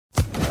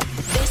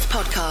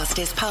podcast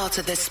is part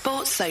of the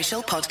Sports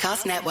Social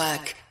Podcast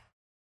Network.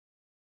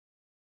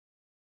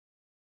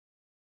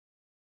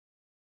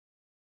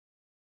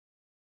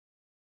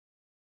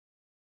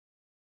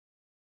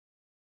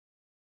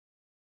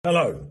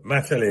 Hello,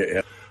 Matt Elliott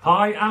here.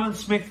 Hi, Alan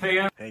Smith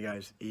here. Hey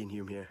guys, Ian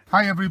Hume here.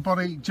 Hi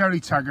everybody, Jerry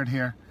Taggart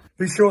here.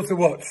 Be sure to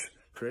watch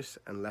Chris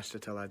and Leicester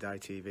Till I Die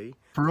TV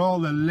for all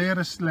the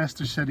latest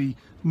Leicester City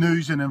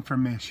news and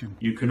information.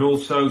 You can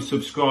also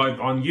subscribe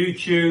on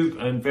YouTube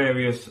and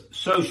various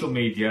social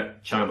media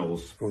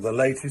channels. for the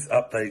latest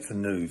updates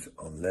and news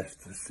on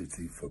Leicester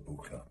City Football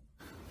Club.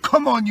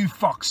 Come on, you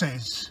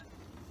foxes!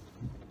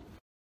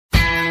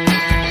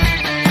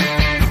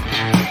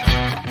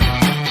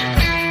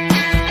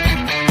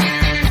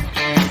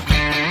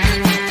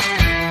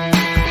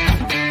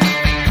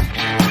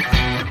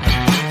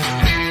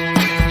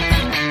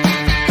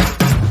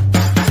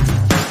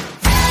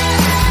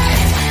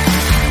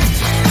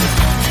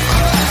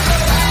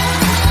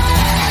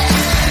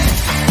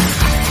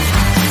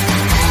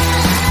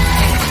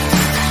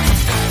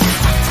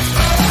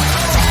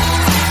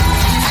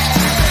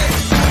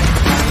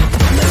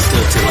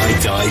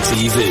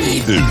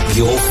 TV,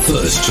 your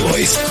first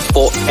choice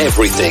for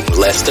everything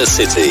Leicester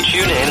City.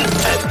 Tune in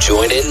and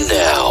join in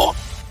now.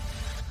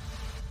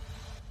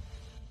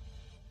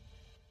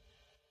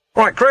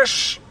 Right,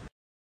 Chris.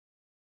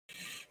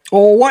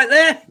 All right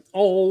there.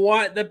 All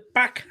right, the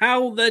back.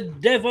 How the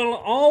devil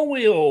are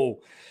we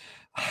all?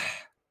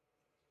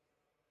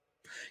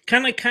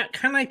 Can I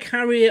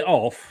carry it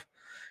off?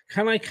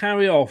 Can I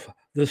carry off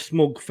the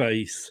smug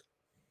face?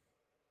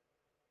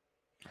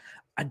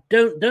 I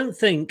don't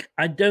think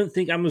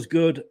I'm as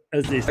good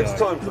as this guy. It's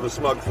time for the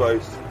smug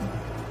face.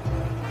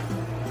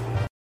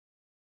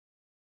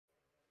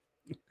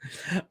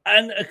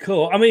 And of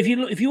course, I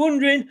mean, if you're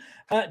wondering,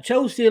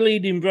 Chelsea are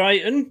leading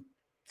Brighton,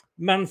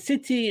 Man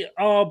City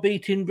are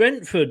beating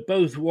Brentford,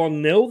 both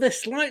 1-0. They're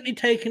slightly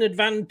taking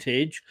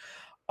advantage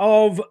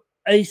of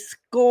a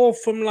score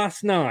from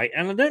last night,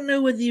 and I don't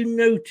know whether you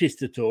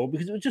noticed at all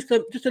because it was just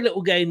a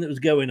little game that was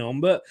going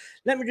on. But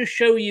let me just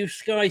show you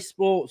Sky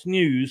Sports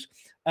News.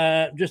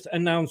 Just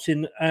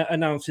announcing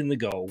the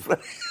goal.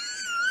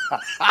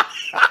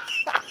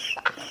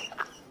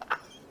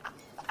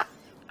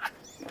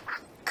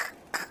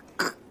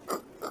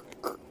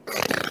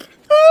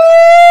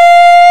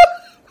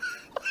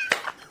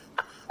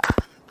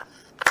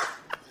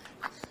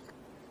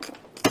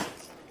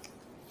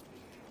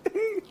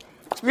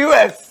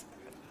 Viewers,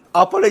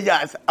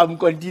 apologize. I'm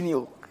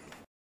continue.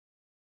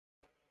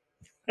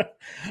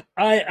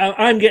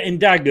 I'm getting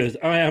daggers.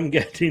 I am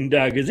getting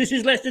daggers. This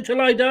is Leicester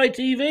Till I Die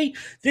TV.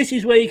 This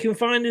is where you can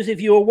find us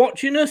if you are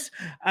watching us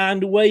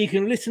and where you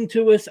can listen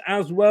to us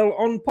as well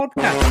on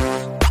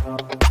podcasts.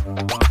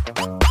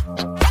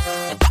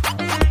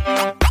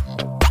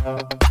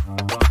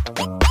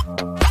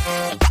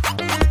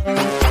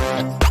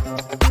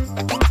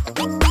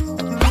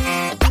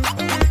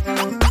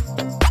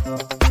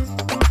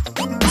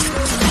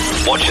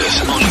 Watch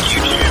us on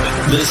YouTube.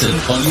 Listen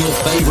on your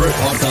favourite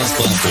podcast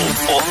platform.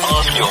 Or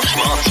ask your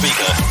smart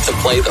speaker to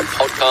play the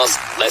podcast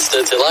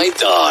Leicester Till I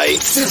Die.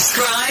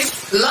 Subscribe,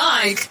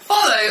 like,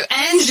 follow,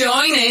 and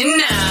join in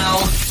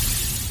now.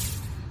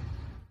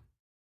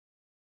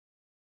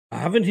 I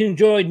haven't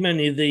enjoyed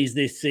many of these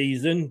this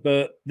season,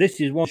 but this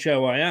is one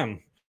show I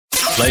am.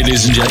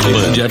 Ladies and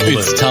gentlemen,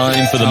 it's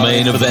time for the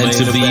main event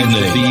of the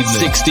evening.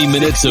 60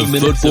 minutes of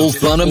football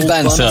fun and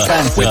banter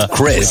with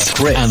Chris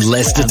and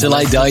Leicester Till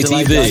I Die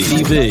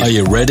TV. Are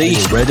you ready?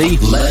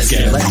 Let's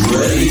get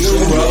ready to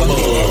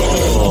rumble.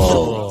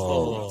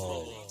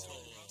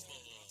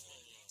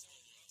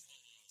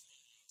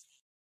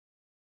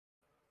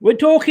 We're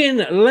talking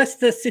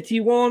Leicester City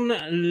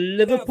 1,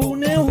 Liverpool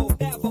 0.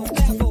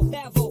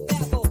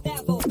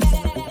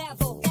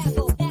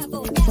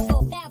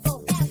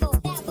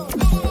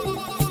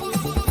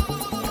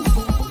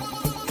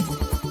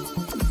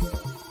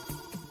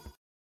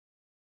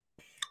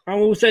 I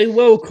will say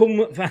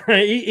welcome.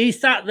 He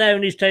sat there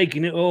and he's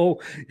taking it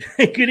all.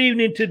 Good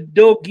evening to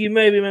Doug. You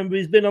may remember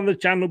he's been on the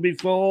channel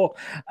before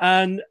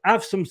and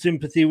have some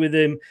sympathy with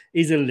him.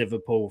 He's a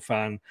Liverpool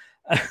fan.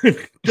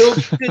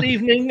 Doug, good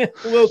evening.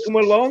 Welcome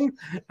along.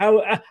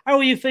 How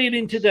are you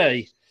feeling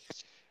today?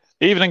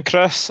 Evening,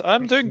 Chris.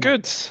 I'm doing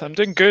good.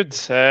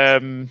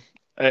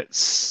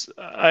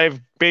 I've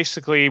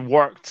basically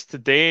worked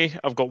today.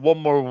 I've got one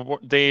more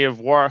day of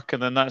work,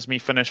 and then that's me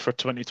finished for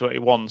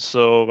 2021.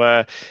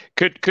 So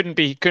couldn't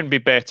be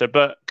better,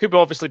 but could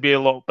obviously be a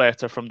lot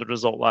better from the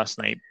result last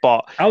night.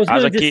 But I was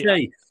going to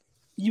say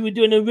you were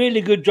doing a really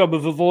good job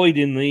of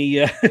avoiding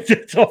the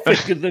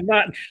topic of the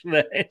match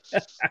there.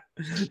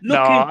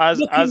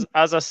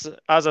 As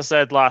I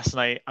said last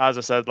night,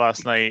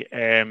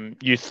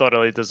 you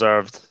thoroughly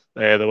deserved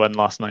the win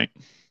last night.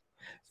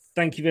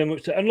 Thank you very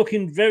much, sir. And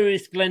looking very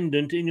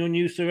resplendent in your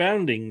new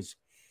surroundings.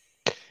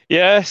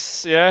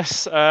 Yes.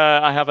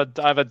 I have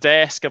a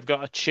desk. I've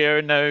got a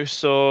chair now,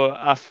 so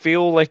I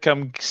feel like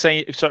I'm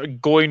sort of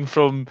going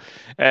from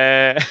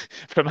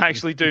from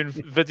actually doing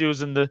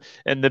videos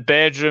in the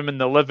bedroom, in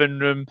the living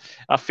room.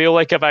 I feel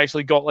like I've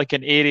actually got like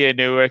an area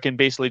now where I can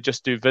basically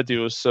just do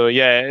videos. So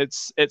yeah,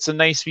 it's a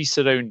nice wee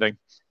surrounding.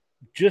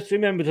 Just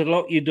remember to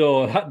lock your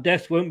door. That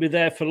desk won't be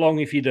there for long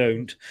if you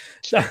don't.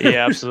 So,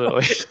 Yeah,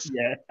 absolutely.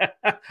 Yeah.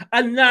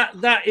 And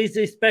that is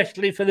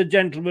especially for the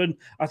gentleman.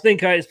 I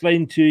think I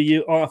explained to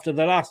you after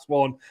the last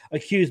one,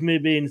 accused me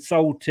of being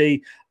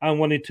salty and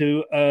wanted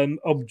to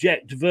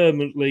object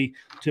vehemently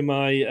to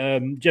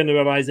my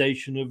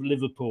generalisation of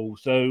Liverpool.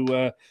 So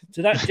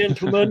to that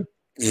gentleman...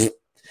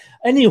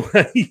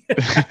 Anyway,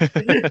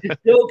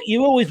 Doug,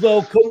 you're always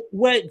welcome.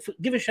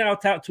 Give a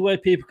shout out to where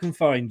people can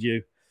find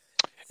you.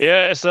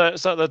 Yeah, it's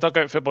at the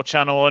Dugout Football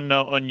Channel on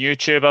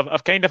YouTube.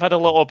 I've kind of had a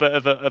little bit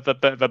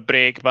of a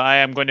break, but I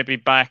am going to be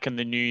back in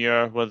the new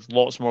year with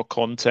lots more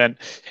content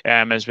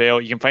as well.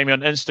 You can find me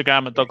on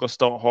Instagram at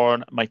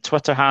Douglas.Horn. My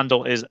Twitter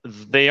handle is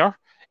there,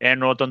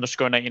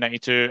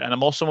 enrod_1992, and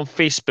I'm also on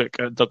Facebook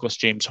at Douglas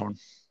James Horn.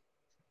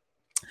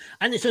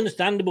 And it's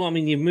understandable. I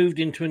mean, you've moved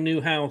into a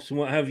new house and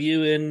what have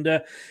you,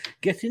 and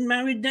getting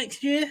married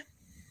next year.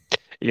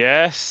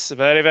 Yes,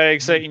 very, very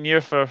exciting year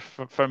for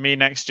me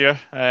next year.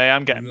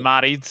 I'm getting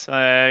married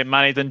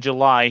in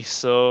July.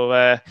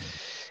 So,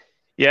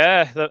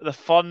 yeah, the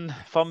fun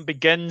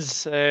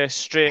begins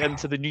straight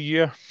into the new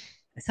year.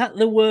 Is that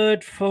the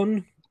word,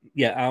 fun?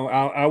 Yeah,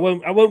 I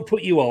won't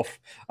put you off.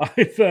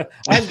 I've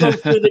gone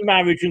through the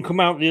marriage and come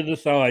out the other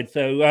side,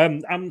 so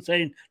I'm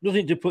saying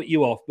nothing to put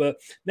you off. But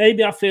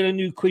maybe I feel a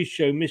new quiz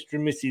show, Mr.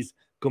 and Mrs.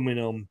 coming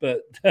on.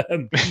 But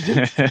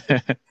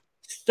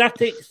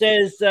Static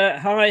says,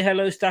 hi,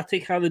 hello,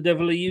 Static. How the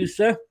devil are you,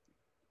 sir?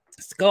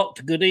 Scott,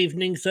 good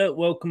evening, sir.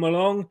 Welcome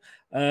along.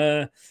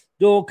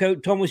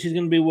 Dorcoat Thomas is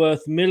going to be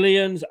worth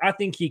millions. I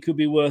think he could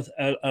be worth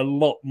a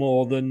lot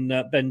more than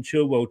Ben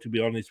Chilwell, to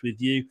be honest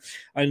with you.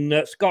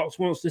 And Scott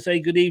wants to say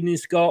good evening,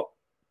 Scott.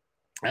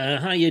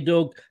 Hiya,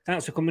 Doug.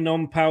 Thanks for coming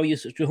on, pal. You're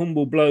such a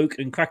humble bloke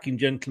and cracking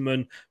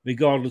gentleman,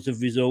 regardless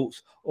of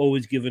results.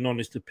 Always give an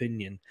honest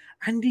opinion.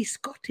 And he's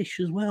Scottish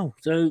as well.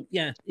 So,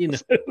 yeah, you know.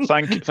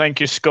 Thank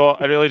you,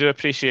 Scott. I really do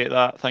appreciate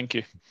that. Thank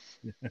you.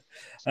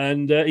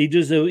 And he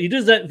does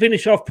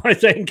finish off by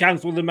saying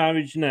cancel the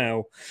marriage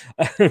now.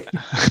 No,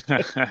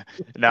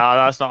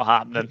 that's not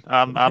happening.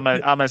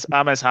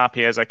 I'm as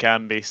happy as I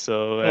can be.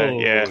 So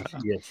yeah.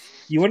 Yes.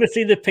 You want to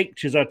see the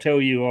pictures? I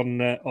tell you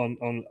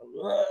on.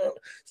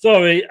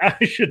 Sorry, I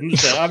shouldn't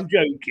say. I'm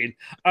joking.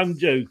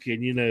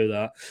 You know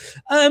that.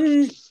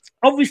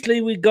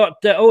 Obviously we got.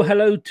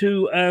 Hello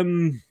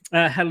to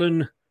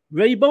Helen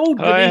Raybold.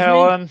 Hi,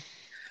 Helen.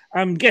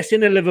 I'm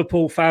guessing a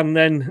Liverpool fan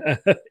then,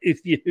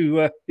 if you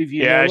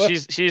yeah, know her.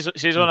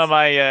 she's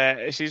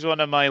one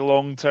of my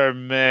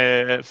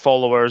long-term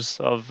followers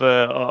of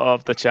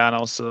the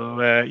channel.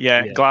 So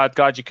yeah,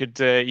 glad you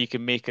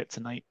can make it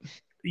tonight.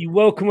 You're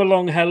welcome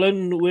along,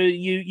 Helen.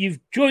 You've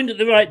joined at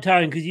the right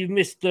time because you've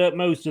missed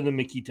most of the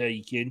Mickey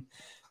taking,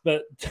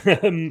 but I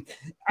mean.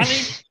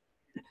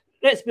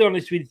 Let's be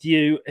honest with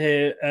you,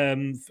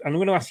 and I'm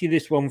going to ask you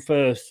this one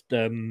first.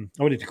 I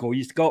wanted to call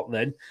you Scott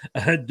then,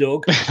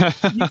 Doug.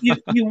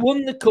 you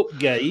won the cup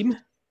game.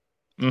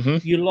 Mm-hmm.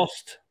 You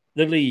lost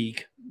the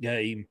league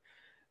game.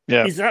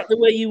 Yeah. Is that the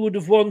way you would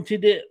have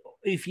wanted it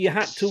if you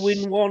had to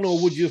win one,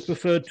 or would you have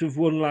preferred to have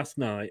won last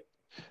night?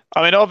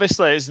 I mean,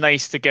 obviously, it's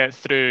nice to get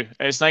through.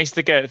 It's nice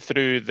to get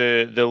through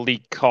the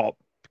League Cup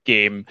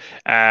game.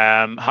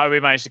 How we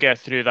managed to get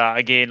through that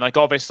again, like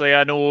obviously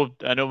I know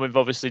we've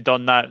obviously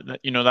done that,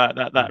 you know,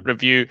 that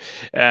review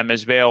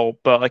as well,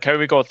 but like how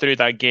we got through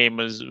that game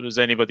was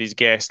anybody's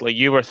guess. Like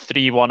you were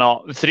 3-0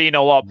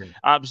 up,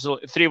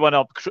 absolutely 3-1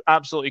 up,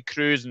 absolutely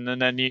cruising,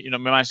 and then you know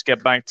we managed to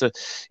get back to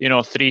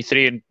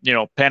 3-3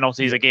 and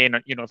penalties again,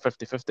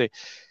 50-50.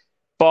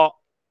 But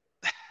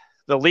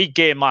the league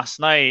game last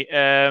night,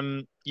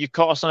 you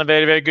caught us on a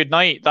very, very good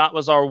night. That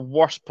was our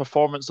worst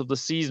performance of the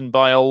season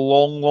by a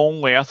long,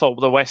 long way. I thought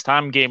the West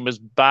Ham game was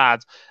bad.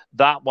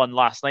 That one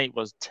last night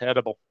was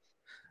terrible.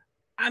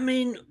 I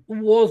mean,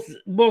 was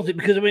it?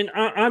 Because I mean,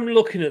 I'm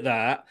looking at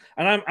that,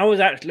 and I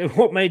was actually,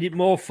 what made it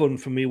more fun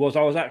for me was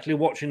I was actually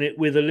watching it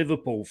with a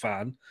Liverpool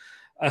fan.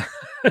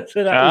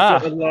 So that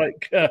was sort of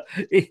like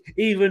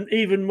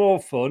even more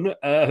fun.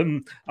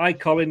 Hi,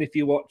 Colin, if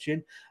you're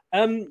watching.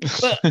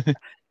 But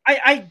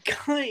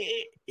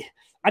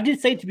I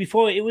did say to you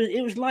before, it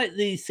was like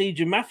the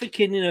Siege of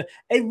Mafeking.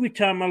 Every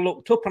time I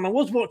looked up, and I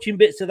was watching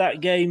bits of that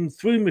game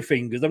through my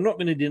fingers. I'm not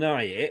going to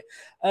deny it,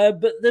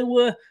 but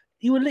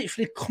you were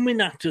literally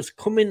coming at us.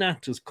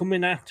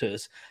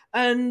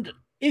 And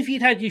if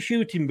you'd had your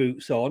shooting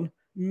boots on,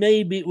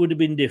 maybe it would have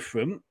been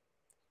different.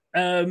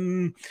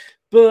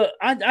 But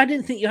I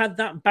didn't think you had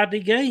that bad a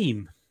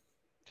game.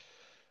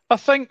 I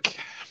think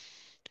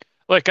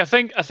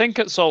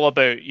it's all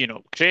about,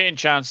 creating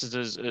chances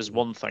is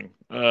one thing.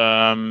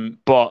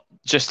 But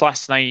just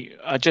last night,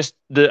 I just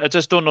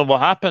don't know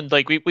what happened.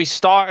 Like we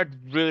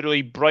started really,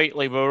 really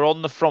brightly. We were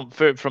on the front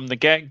foot from the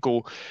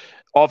get-go.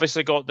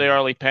 Obviously got the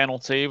early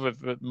penalty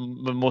with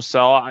Mo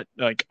Salah.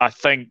 I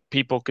think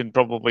people can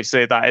probably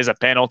say that is a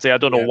penalty. I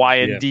don't know why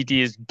indeed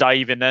he is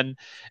diving in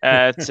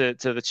to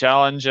the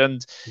challenge.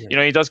 And,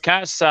 he does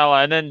catch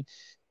Salah. And then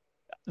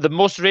the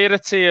most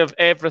rarity of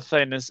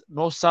everything is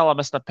Mo Salah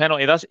missing a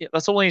penalty.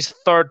 That's only his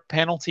third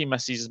penalty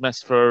miss he's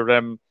missed for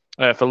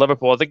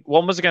Liverpool. I think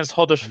one was against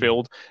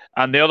Huddersfield,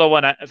 and the other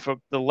one, for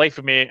the life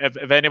of me,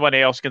 if anyone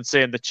else can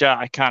say in the chat,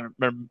 I can't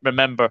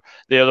remember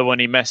the other one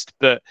he missed.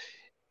 But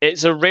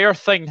it's a rare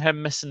thing,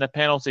 him missing a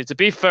penalty. To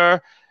be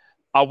fair,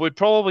 I would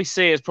probably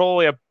say it's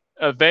probably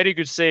a very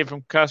good save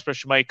from Kasper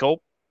Schmeichel.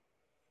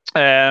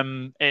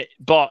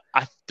 But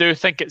I do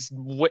think it's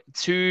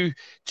too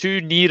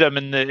near him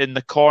in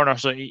the corner.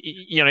 So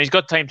he's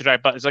got time to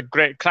drive, but it's a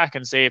great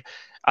cracking save.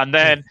 And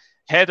then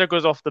header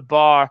goes off the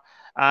bar,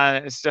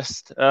 and it's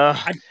just.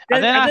 I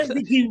don't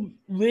think he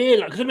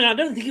realised. Because I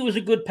don't think it was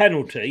a good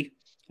penalty.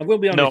 I'm going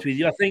to be honest with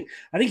you. I think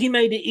he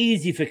made it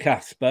easy for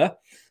Kasper.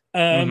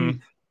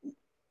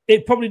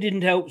 It probably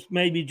didn't help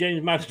maybe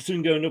James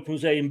Maddison going up and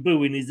saying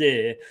boo in his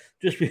ear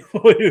just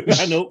before he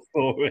ran up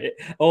for it.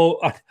 Or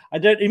I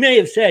don't. He may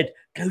have said,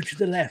 go to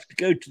the left.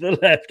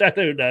 I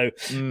don't know.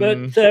 But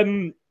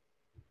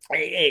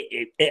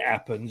it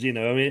happens, I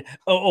mean,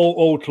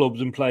 all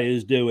clubs and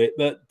players do it.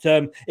 But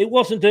it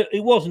wasn't.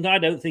 I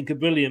don't think, a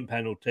brilliant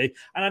penalty.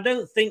 And I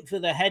don't think for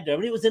the header. I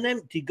mean, it was an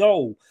empty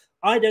goal.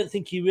 I don't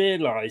think he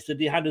realised that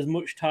he had as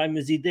much time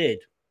as he did.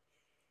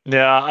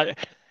 Yeah.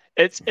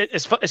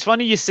 It's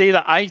funny you say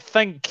that. I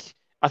think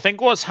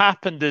what's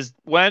happened is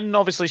when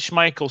obviously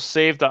Schmeichel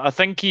saved it, I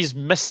think he's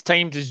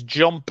mistimed his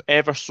jump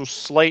ever so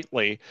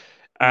slightly,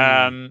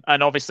 and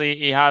obviously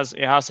he has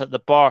hit the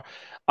bar.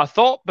 I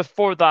thought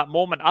before that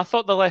moment,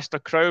 the Leicester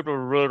crowd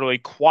were really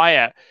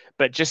quiet,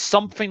 but just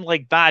something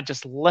like that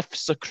just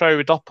lifts the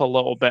crowd up a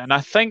little bit, and I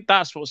think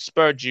that's what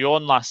spurred you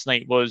on last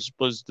night was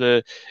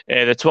the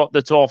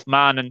 12th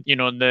man and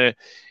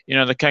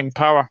the King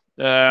Power.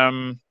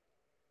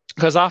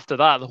 Because after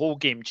that, the whole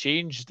game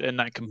changed in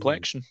that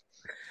complexion.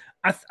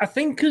 I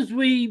think as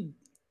we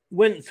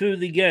went through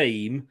the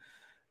game,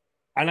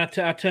 and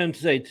I turned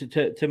to say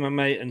to my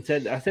mate and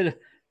said,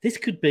 this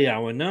could be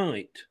our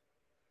night.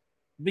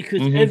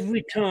 Because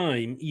every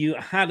time you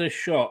had a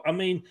shot, I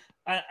mean,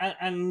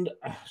 and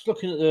I was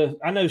looking at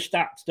I know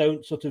stats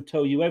don't sort of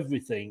tell you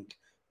everything,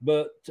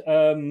 but,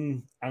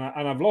 and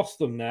I've lost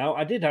them now.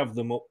 I did have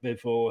them up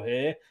before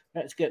here.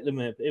 Let's get them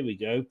up. Here we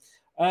go.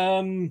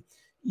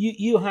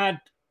 You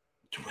had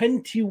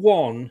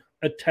 21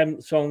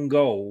 attempts on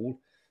goal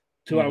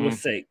to our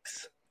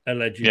 6,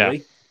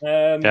 allegedly.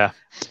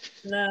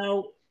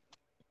 Now,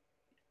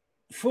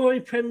 for a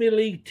Premier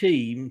League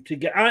team to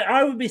get...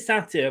 I would be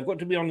sat here, I've got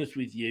to be honest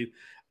with you,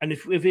 and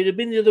if it had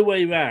been the other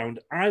way around,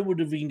 I would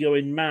have been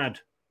going mad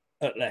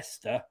at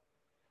Leicester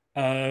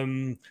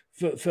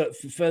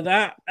for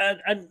that.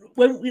 And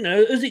when,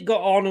 as it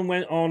got on and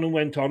went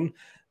on,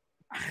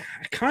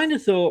 I kind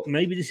of thought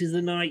maybe this is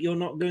the night you're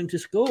not going to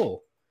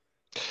score.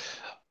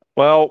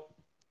 Well,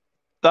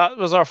 that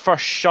was our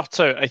first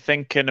shutout, I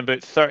think, in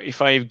about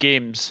 35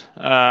 games.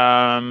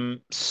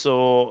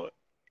 So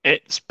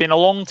it's been a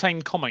long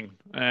time coming,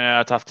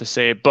 I'd have to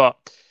say. But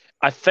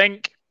I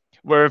think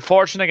we're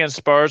fortunate against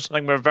Spurs. I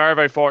think we're very,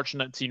 very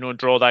fortunate to,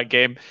 draw that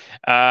game.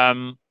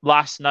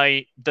 Last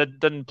night,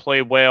 didn't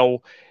play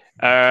well.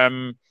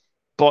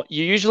 But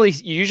you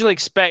usually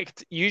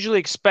expect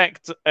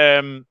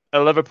a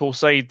Liverpool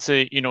side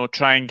to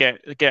try and get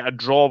a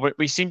draw. But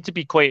we seem to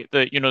be quite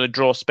the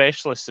draw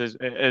specialists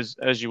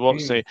as you want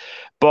to say.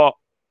 But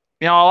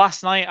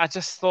last night I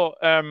just thought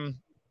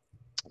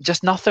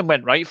just nothing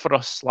went right for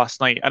us last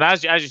night. And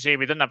as you say,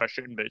 we didn't have our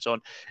shooting boots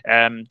on.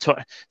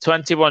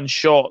 21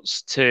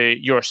 shots to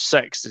your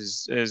 6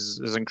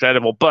 is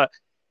incredible. But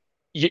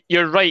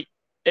you're right.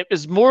 It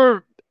was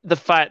more the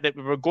fact that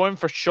we were going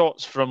for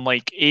shots from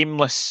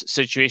aimless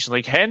situations.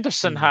 Like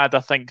Henderson had,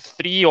 I think,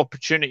 3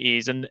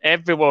 opportunities, and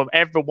every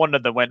one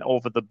of them went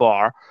over the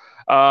bar.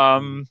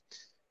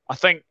 I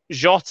think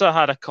Jota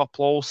had a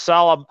couple,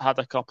 Salah had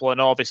a couple, and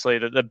obviously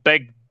the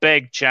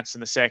big chance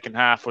in the second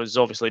half was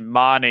obviously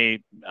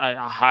Mane.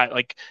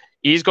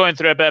 He's going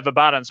through a bit of a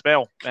barren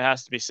spell, it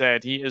has to be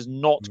said. He is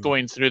not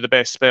going through the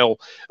best spell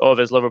of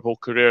his Liverpool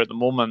career at the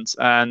moment,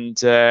 and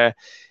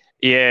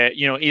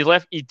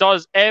he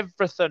does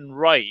everything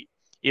right.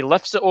 He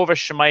lifts it over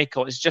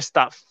Schmeichel. It's just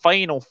that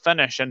final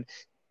finish, and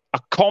a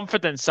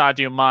confident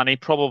Sadio Mane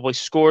probably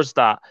scores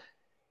that.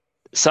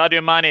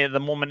 Sadio Mane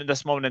at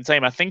this moment in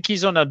time, I think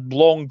he's on a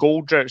long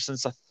goal drought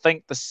since I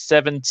think the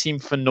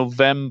 17th of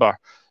November.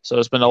 So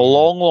it's been a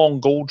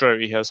long goal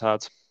drought he has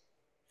had.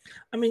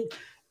 I mean,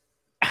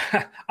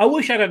 I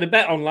wish I'd had a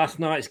bet on last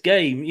night's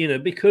game,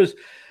 because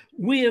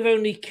we have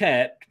only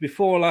kept,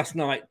 before last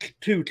night,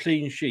 2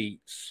 clean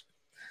sheets.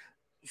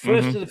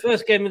 The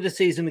first game of the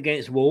season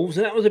against Wolves,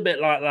 and that was a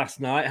bit like last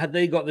night. Had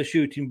they got the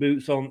shooting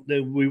boots on,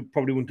 we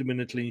probably wouldn't have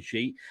been a clean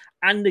sheet.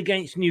 And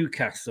against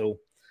Newcastle,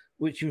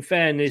 which in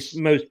fairness,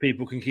 most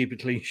people can keep a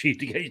clean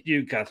sheet against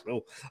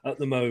Newcastle at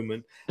the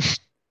moment.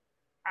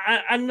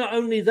 And not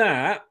only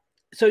that,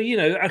 So,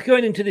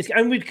 going into this,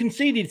 and we'd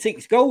conceded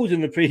 6 goals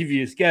in the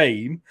previous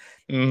game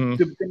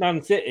to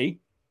Man City,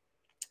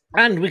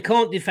 and we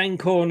can't defend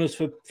corners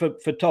for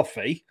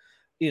Toffee.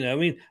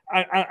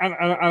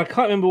 I can't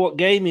remember what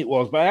game it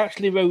was, but I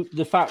actually wrote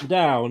the fact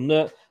down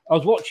that I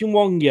was watching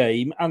one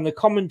game and the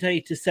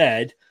commentator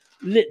said,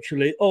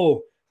 literally,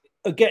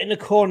 getting a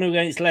corner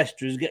against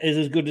Leicester is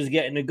as good as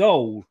getting a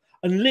goal.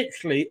 And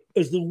literally,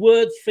 as the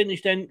words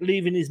finished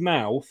leaving his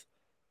mouth,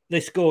 they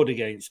scored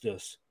against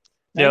us.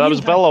 Yeah, that was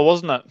Villa,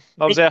 wasn't it?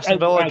 That was the Aston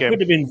Villa game. It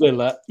could have been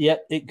Villa. Yeah,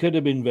 it could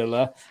have been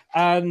Villa.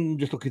 And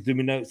just looking through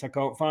my notes, I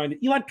can't find it.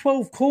 You had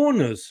 12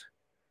 corners.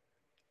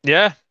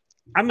 Yeah.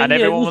 I mean,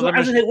 it was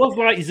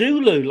like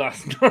Zulu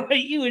last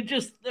night. You were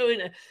just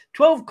doing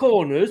 12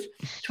 corners,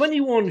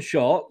 21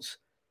 shots,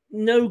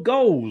 no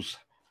goals.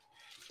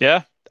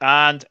 Yeah,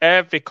 and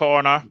every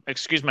corner,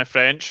 excuse my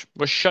French,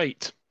 was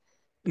shite.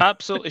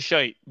 Absolutely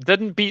shite.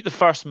 Didn't beat the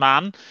first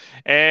man.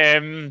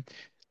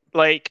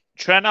 Like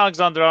Trent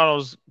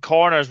Alexander-Arnold's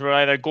corners were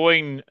either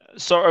going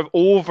sort of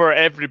over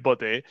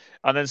everybody,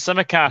 and then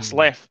Tsimikas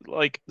left.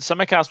 Like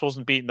Tsimikas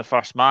wasn't beating the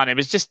first man. It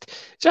was just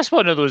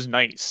one of those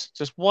nights.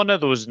 Just one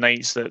of those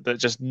nights that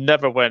just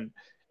never went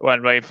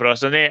right for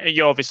us. And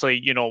you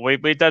obviously,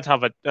 we did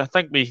have I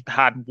think we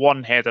had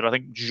one header. I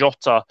think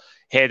Jota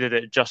headed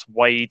it just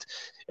wide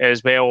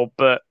as well.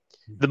 But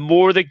the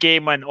more the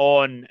game went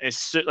on,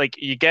 it's like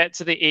you get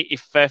to the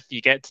 85th,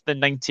 you get to the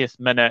 90th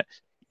minute.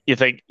 You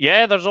think,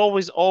 yeah, there's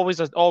always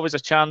a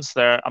chance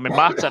there. I mean,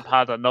 Matip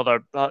had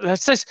another.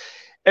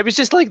 It was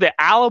just like the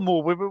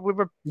Alamo. We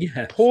were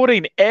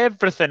pouring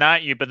everything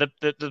at you, but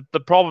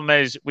the problem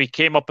is we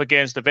came up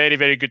against a very,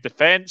 very good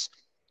defence.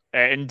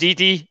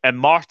 Ndidi and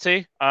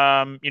Marty.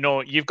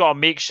 You've got a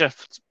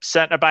makeshift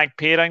centre back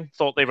pairing.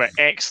 Thought they were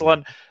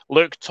excellent.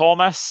 Luke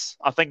Thomas,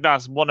 I think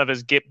that's one of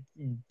his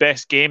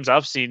best games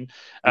I've seen.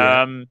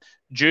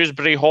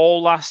 Dewsbury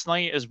Hall last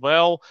night as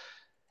well.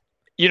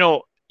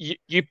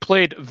 You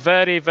played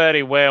very,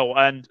 very well,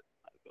 and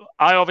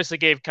I obviously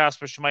gave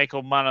Kasper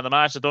Schmeichel man of the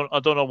match. I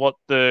don't know what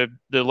the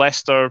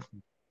Leicester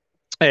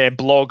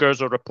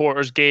bloggers or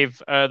reporters gave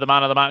the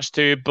man of the match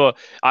to, but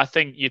I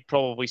think you'd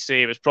probably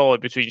say it was probably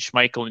between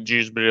Schmeichel and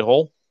Dewsbury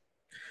Hall.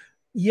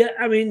 Yeah,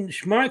 I mean,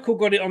 Schmeichel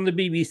got it on the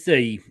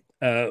BBC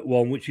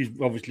one, which is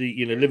obviously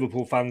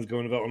Liverpool fans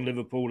going about on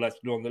Liverpool,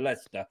 Leicester on the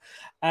Leicester,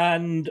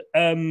 and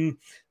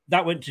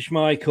that went to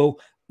Schmeichel.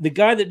 The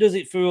guy that does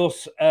it for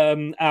us,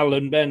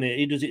 Alan Bennett,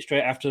 he does it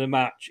straight after the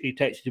match. He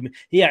texted me.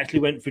 He actually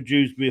went for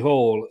Dewsbury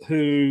Hall,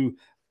 who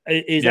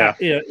is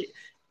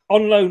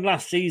on loan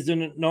last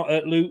season, not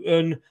at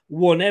Luton,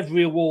 won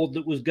every award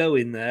that was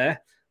going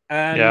there.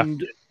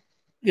 And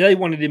they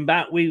wanted him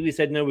back. We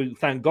said, no,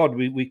 thank God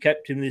we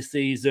kept him this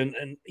season.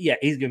 And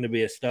he's going to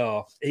be a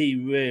star. He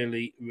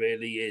really,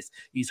 really is.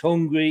 He's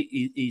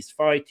hungry. He's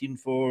fighting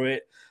for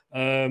it.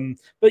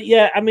 But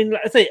I mean,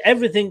 like I say,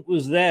 everything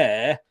was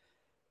there.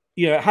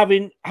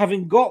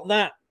 Having got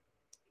that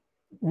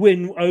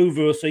win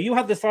over us, so you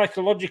had the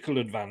psychological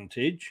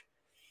advantage.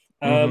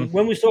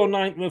 When we saw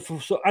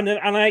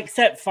and I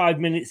accept 5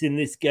 minutes in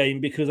this game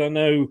because I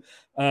know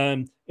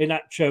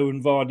Inacho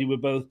and Vardy were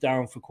both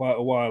down for quite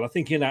a while. I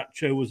think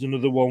Inacho was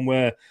another one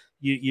where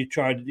you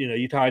tried,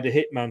 you tied a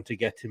hitman to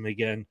get him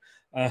again.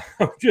 I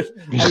was just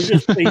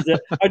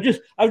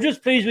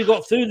pleased we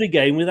got through the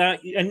game without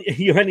any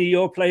of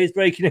your players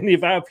breaking any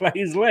of our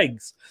players'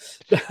 legs.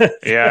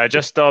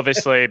 Just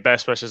obviously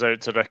best wishes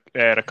out to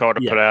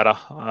Ricardo Pereira.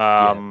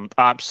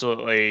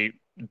 Absolutely,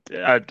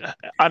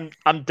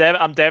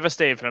 I'm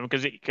devastated for him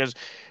because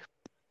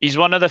he's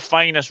one of the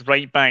finest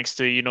right backs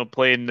to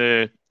play in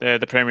the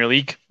Premier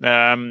League.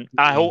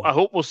 I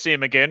hope we'll see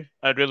him again.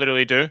 I really,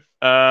 really do.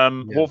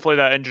 Hopefully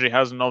that injury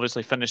hasn't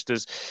obviously finished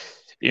his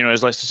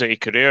Leicester City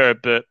career,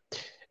 but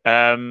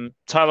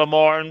Tyler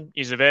Morton,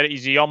 he's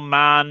a young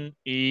man.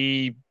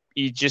 It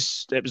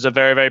was a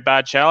very, very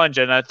bad challenge,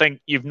 and I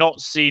think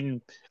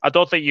I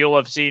don't think you'll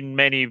have seen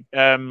many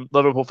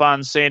Liverpool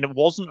fans saying it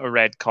wasn't a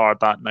red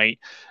card that night.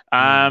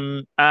 I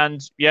mean,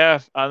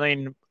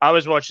 I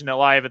was watching it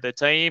live at the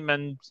time,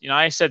 and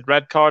I said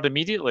red card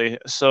immediately.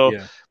 So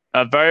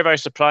I'm very, very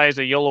surprised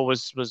a yellow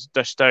was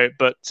dished out.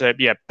 But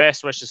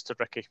best wishes to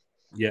Ricky.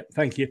 Yeah,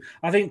 thank you.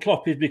 I think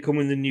Klopp is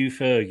becoming the new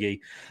Fergie.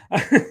 I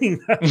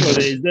think that's what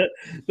it is.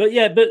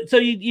 But so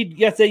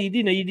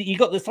you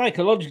got the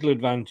psychological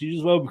advantage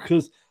as well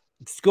because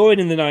scoring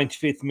in the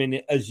 95th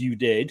minute as you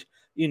did,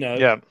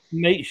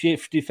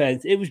 makeshift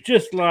defence. It was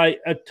just like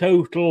a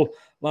total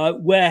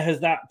where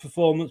has that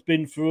performance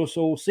been for us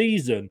all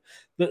season?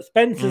 But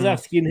Spencer's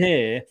asking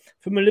here,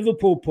 from a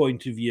Liverpool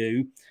point of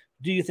view,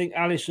 do you think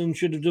Alisson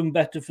should have done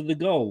better for the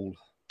goal?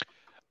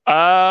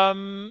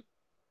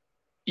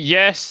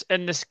 Yes,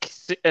 in this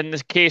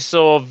case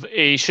of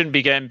he shouldn't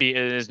be getting beat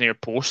in his near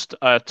post.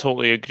 I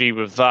totally agree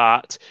with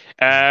that.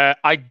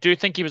 I do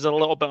think he was a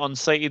little bit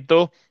unsighted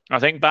though. I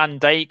think Van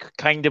Dijk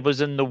kind of was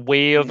in the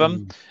way of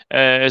him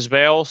as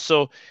well.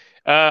 So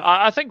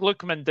I think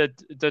Lookman did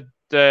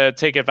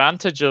take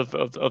advantage of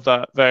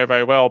that very,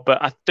 very well.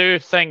 But I do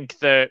think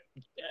that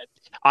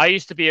I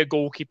used to be a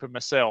goalkeeper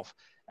myself.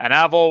 And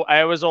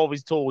I was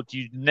always told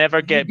you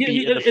never get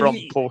beat at the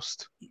front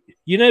post.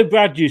 You know,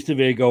 Brad used to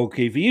be a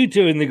goalkeeper. You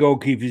two in the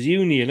goalkeepers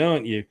union,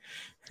 aren't you?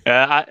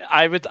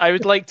 I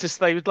would like to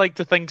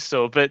think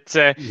so, but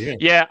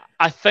yeah,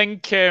 I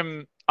think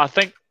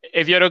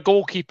if you're a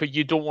goalkeeper,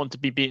 you don't want to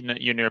be beaten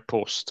at your near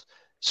post.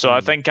 So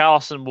I think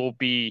Alisson will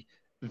be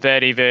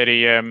very,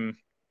 very,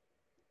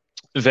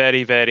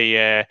 very,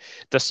 very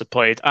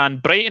disappointed.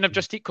 And Brighton have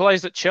just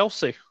equalised at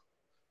Chelsea.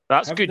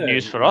 That's good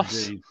news for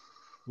us.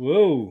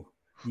 Whoa,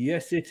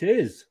 yes, it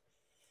is,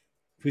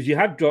 because you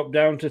had dropped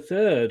down to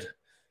third.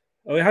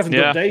 Oh, it hasn't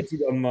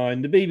updated on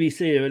mine. The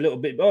BBC are a little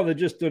bit. Oh, they've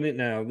just done it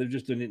now.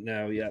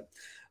 Yeah.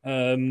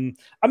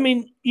 I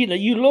mean,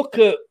 you look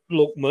at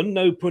Lookman,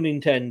 no pun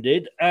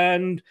intended,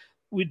 and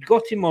we'd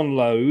got him on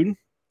loan.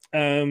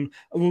 And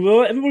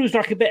everybody was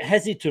like a bit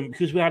hesitant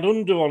because we had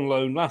Under on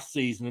loan last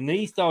season, and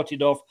he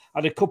started off,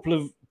 had a couple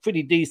of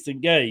pretty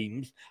decent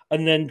games,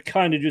 and then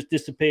kind of just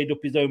disappeared up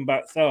his own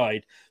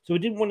backside. So we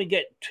didn't want to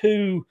get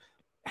too,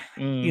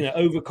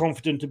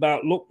 overconfident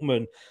about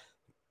Lookman.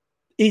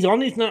 He's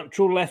on his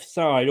natural left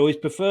side, or his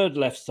preferred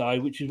left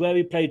side, which is where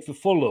he played for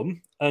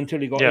Fulham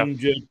until he got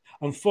injured.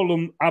 And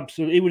Fulham,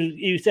 absolutely,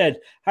 he said,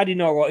 had he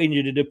not got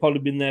injured, he'd have probably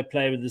been their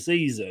player of the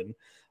season.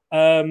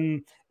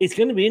 It's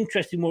going to be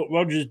interesting what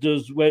Rodgers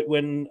does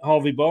when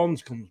Harvey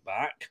Barnes comes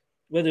back.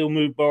 Whether he'll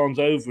move Barnes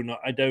over or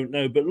not, I don't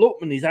know. But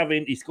Lookman,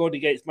 he scored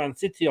against Man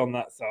City on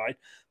that side.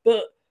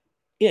 But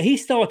yeah, he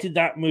started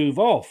that move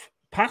off,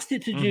 passed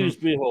it to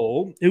Dewsbury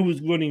Hall, who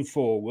was running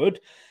forward.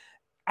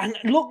 And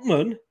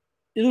Lookman,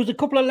 there was a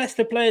couple of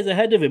Leicester players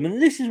ahead of him.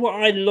 And this is what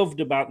I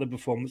loved about the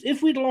performance.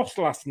 If we'd lost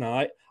last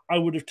night, I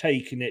would have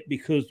taken it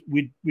because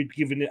we'd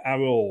given it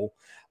our all.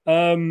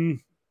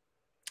 And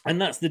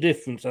that's the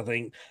difference, I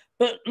think.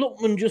 But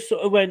Lookman just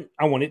sort of went,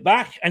 I want it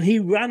back. And he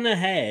ran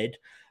ahead.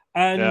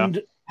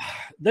 And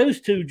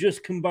those two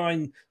just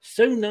combined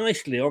so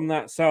nicely on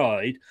that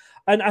side.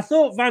 And I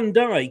thought Van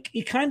Dijk,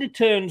 he kind of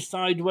turned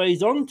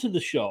sideways onto the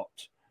shot.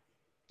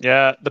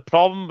 Yeah, the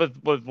problem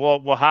with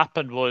what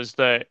happened was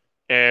that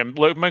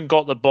Lookman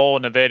got the ball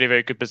in a very,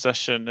 very good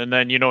position, and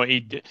then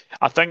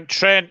I think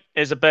Trent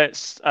is a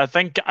bit. I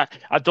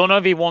don't know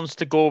if he wants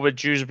to go with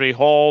Dewsbury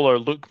Hall or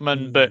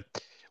Lookman, but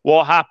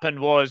what happened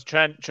was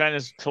Trent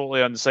is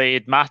totally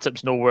unsighted.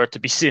 Matip's nowhere to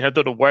be seen. I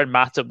don't know where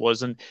Matip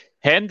was, and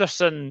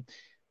Henderson.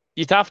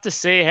 You'd have to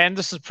say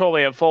Henderson's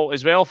probably at fault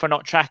as well for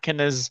not tracking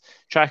his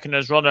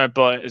runner,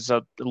 but it's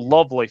a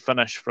lovely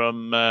finish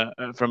from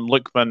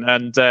Lookman,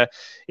 and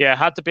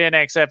had to be an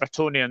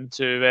ex-Evertonian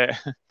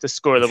to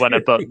score the winner,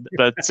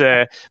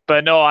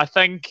 but no, I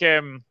think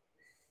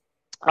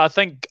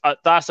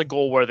that's a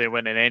goal-worthy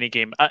win in any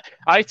game.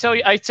 I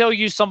tell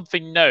you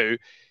something now,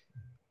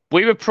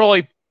 we would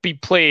probably be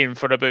playing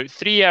for about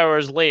 3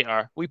 hours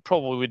later. We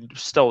probably would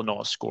still not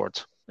have scored.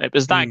 It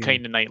was that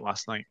kind of night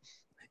last night.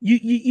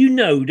 You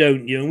know,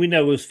 don't you? And we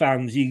know as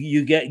fans,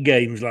 you get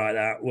games like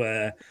that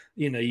where,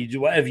 you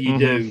do whatever you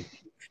do,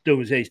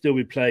 still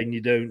be playing, you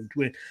don't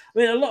win. I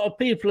mean, a lot of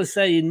people are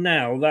saying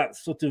now that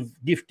sort of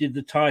gifted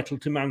the title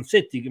to Man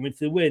City. I mean, if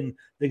they win,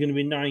 they're going to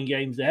be 9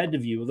 games ahead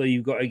of you, although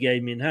you've got a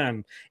game in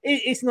hand.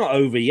 It's not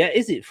over yet,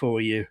 is it,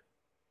 for you?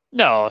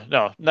 No.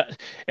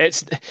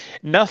 It's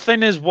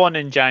nothing is won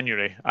in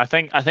January. I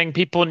think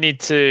people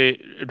need to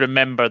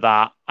remember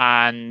that.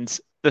 And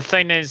the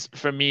thing is,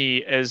 for me,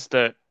 is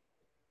that,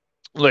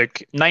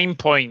 look, 9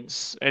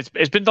 points. It's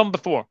been done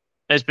before.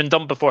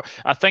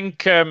 I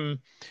think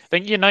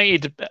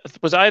United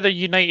was either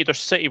United or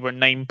City were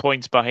 9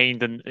 points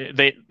behind, and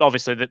they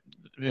obviously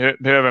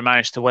whoever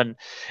managed to win.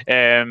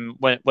 When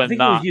I think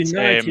that, it was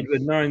United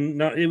with 9.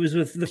 No, it was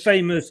with the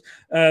famous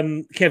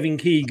Kevin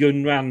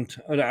Keegan rant.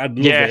 I'd love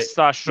it. Yes,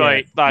 that's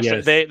right.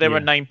 Right. They were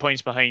 9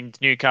 points behind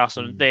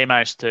Newcastle, and they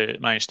managed to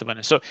win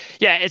it. So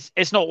yeah,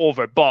 it's not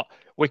over, but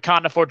we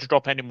can't afford to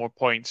drop any more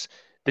points.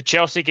 The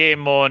Chelsea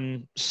game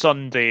on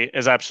Sunday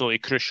is absolutely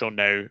crucial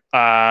now.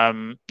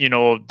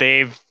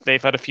 They've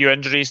had a few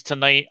injuries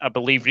tonight. I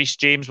believe Reece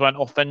James went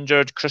off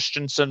injured,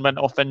 Christensen went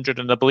off injured,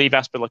 and I believe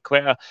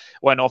Azpilicueta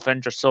went off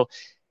injured. So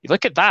you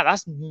look at that,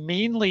 that's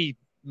mainly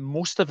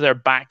most of their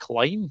back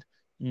line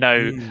now.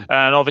 And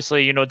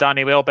obviously,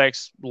 Danny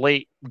Welbeck's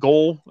late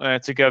goal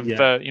to give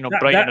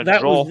Brighton a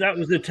draw. That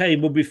was the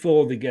table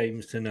before the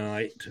games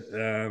tonight.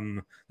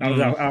 That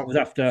was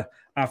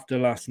after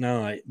last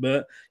night.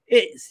 But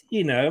it's,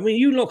 I mean,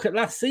 you look at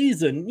last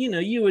season,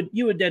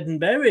 you were dead and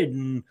buried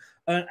and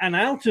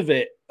out of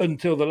it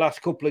until the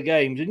last couple of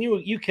games, and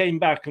you came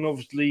back and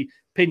obviously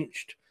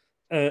pinched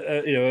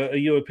a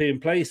European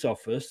place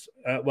off us.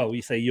 Well,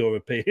 we say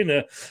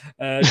European,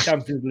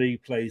 Champions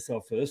League place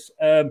off us.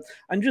 And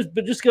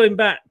just going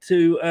back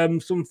to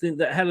something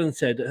that Helen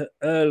said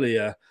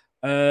earlier.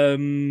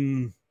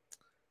 And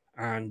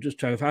just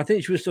trying to, I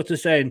think she was sort of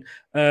saying,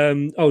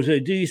 so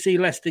do you see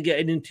Leicester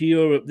getting into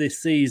Europe this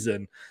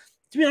season?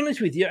 To be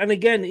honest with you, and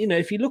again,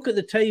 if you look at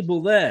the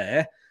table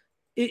there,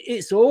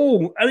 it's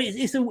all. I mean,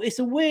 it's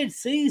a weird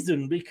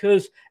season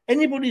because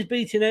everybody's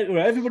beating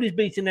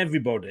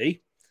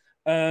everybody.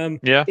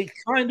 It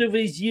kind of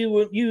is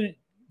you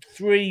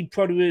three,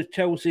 probably with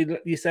Chelsea,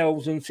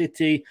 yourselves, and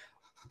City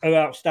are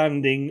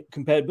outstanding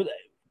compared. But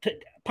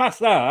past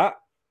that,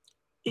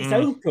 it's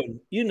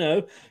open.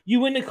 You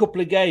win a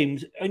couple of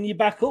games and you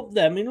back up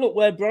there. I mean, look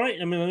where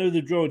Brighton. I mean, I know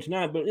they're drawing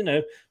tonight, but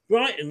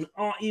Brighton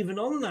aren't even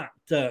on that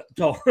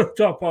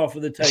top half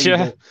of the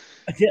table.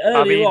 Yeah.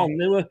 Earlier on,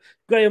 they were.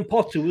 Graham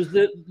Potter was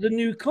the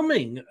new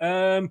coming.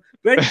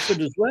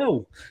 Brentford as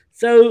well.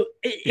 So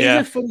it is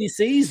a funny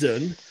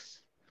season,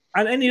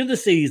 and any other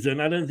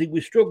season, I don't think we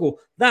struggle.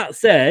 That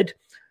said,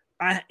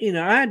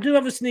 I do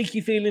have a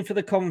sneaky feeling for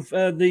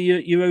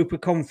the Europa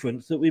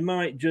Conference that we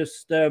might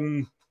just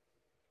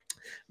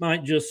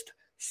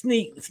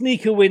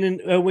sneak a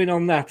win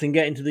on that and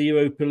get into the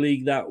Europa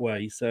League that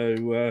way.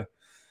 So,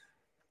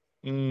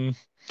 I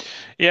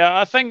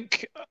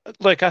think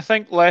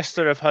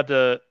Leicester have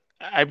had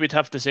I would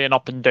have to say an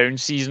up and down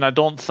season. I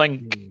don't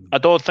think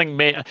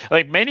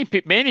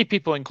many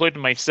people,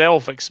 including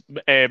myself,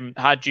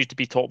 had you to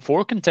be top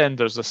four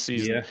contenders this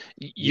season.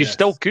 Yeah. You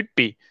still could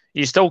be.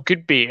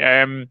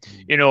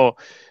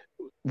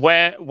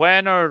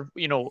 When are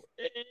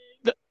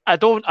I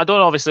don't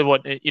obviously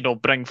want to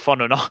bring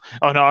fun on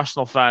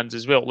Arsenal fans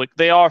as well. Like,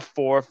 they are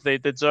fourth, they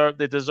deserve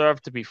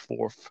to be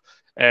fourth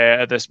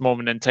at this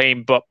moment in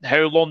time. But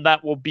how long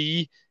that will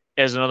be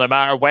is another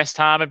matter. West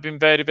Ham have been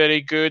very,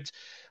 very good.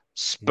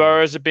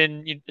 Spurs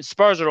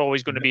are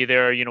always going to be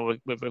there,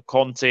 with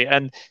Conte,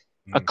 and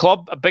a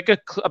big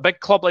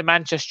club like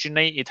Manchester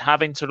United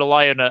having to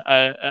rely on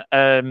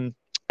an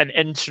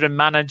interim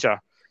manager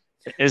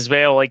as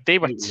well. Like, they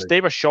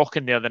were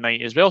shocking the other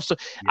night as well. So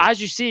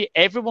as you say,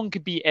 everyone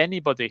could be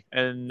anybody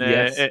in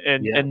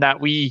that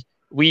we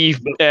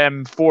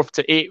fourth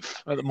to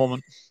eighth at the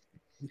moment.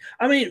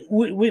 I mean,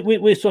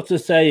 we're sort of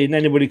saying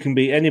anybody can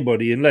beat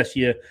anybody unless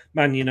you're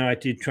Man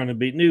United trying to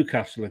beat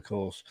Newcastle, of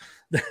course.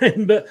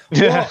 But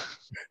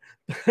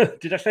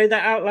did I say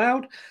that out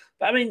loud?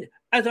 But I mean,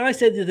 as I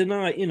said the other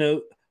night,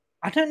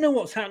 I don't know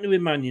what's happening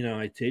with Man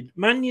United.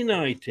 Man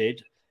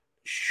United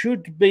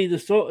should be the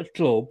sort of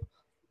club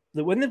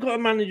that when they've got a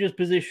manager's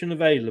position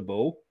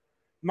available,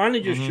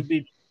 managers should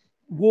be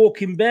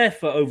walking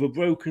barefoot over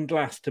broken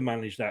glass to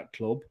manage that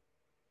club.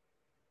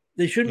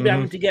 They shouldn't be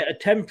having to get a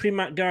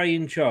temporary guy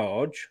in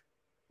charge.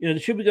 They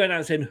should be going out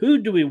and saying, who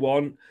do we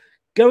want?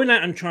 Going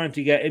out and trying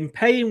to get him,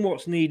 paying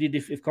what's needed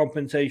if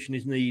compensation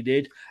is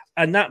needed.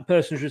 And that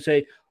person should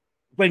say,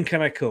 when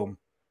can I come?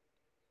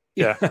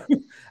 Yeah.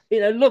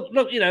 Look,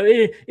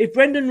 if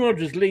Brendan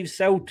Rodgers leaves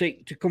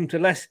Celtic to come to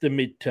Leicester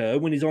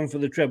mid-term when he's on for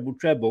the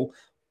treble,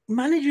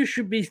 managers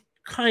should be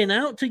crying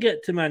out to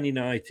get to Man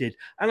United.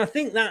 And I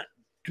think that,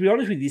 to be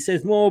honest with you,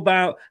 says more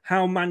about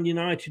how Man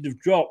United have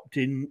dropped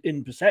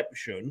in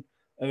perception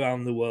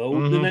around the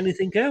world than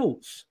anything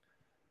else.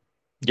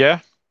 Yeah,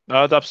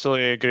 I'd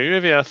absolutely agree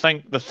with you. I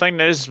think the thing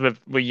is with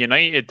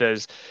United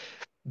is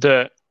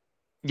that,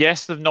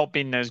 yes, they've not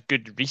been as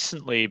good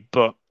recently,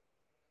 but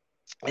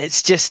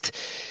it's just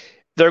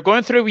they're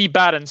going through a wee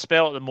barren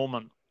spell at the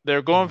moment.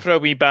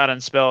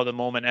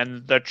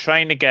 And they're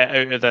trying to get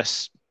out of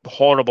this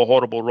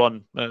horrible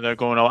run that they're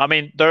going on. I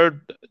mean,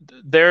 they're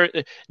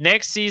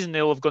next season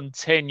they'll have gone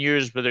 10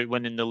 years without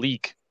winning the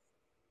league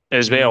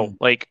as well.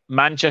 Like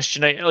Manchester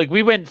United, like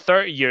we went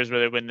 30 years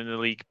without winning the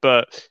league,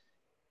 but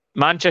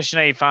Manchester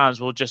United fans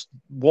will just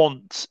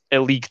want a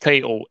league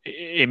title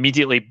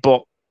immediately,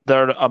 but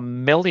they're a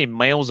million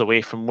miles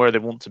away from where they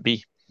want to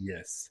be.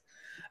 Yes.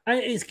 And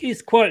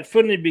it's quite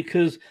funny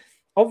because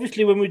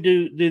obviously when we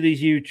do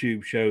these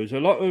YouTube shows, a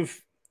lot of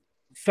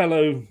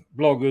fellow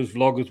bloggers,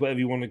 vloggers, whatever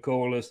you want to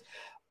call us,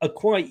 are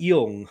quite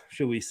young,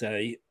 shall we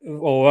say,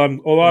 or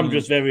I'm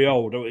just very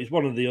old, or it's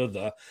one or the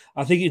other.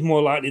 I think it's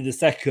more likely the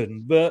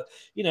second. But,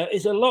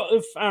 it's a lot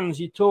of fans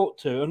you talk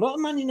to. A lot of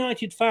Man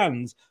United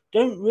fans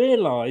don't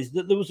realise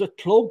that there was a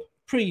club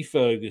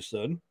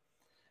pre-Ferguson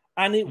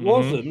and it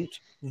wasn't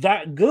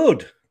that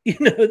good.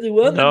 They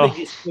were the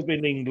biggest club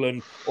in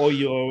England or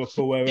Europe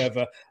or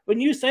wherever. When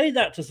you say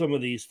that to some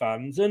of these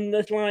fans, and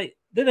it's like,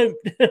 they don't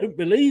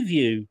believe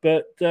you,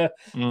 but they're,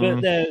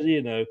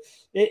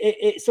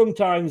 it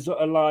sometimes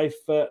life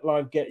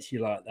gets you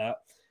like that.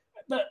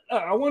 But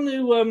I was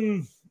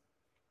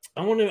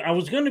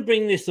going to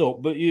bring this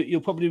up, but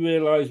you'll probably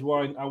realise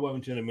why I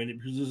won't in a minute,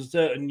 because there's a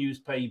certain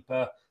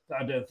newspaper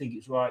that I don't think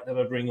it's right that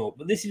I bring up.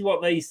 But this is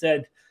what they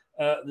said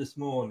this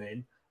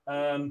morning.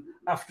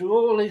 After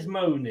all his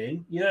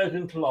moaning,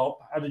 Jurgen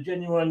Klopp had a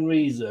genuine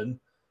reason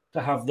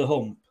to have the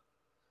hump.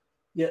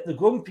 Yet the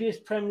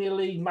grumpiest Premier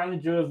League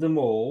manager of them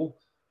all,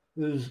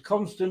 whose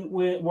constant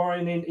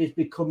whining is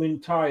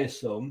becoming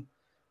tiresome,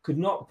 could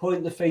not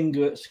point the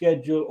finger at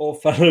schedule or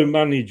fellow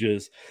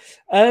managers.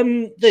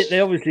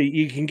 They obviously,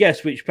 you can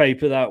guess which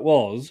paper that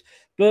was.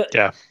 But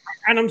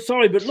and I'm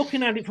sorry, but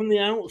looking at it from the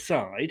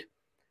outside,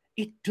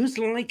 it does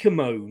like a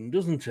moan,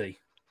 doesn't he?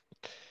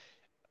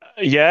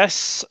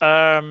 Yes.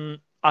 I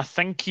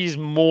think he's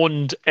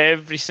moaned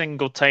every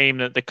single time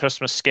that the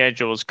Christmas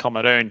schedule has come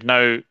around.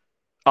 Now,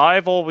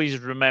 I've always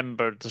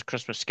remembered the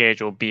Christmas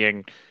schedule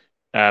being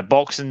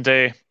Boxing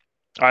Day,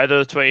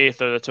 Either the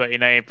 28th or the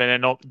 29th,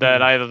 and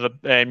then either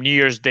the New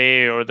Year's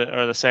Day or the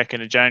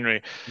 2nd of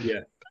January.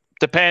 Yeah.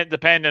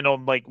 Depending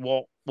on like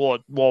what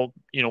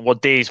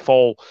days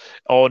fall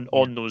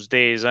on those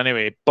days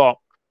anyway. But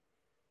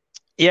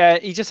yeah,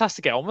 he just has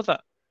to get on with it.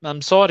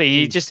 I'm sorry,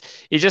 he just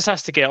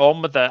has to get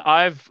on with it.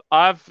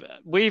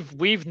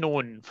 We've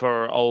known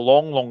for a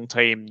long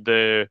time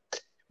that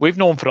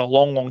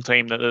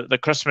the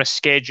Christmas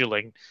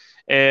scheduling.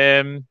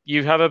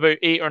 You have about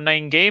 8 or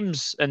 9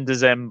 games in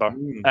December,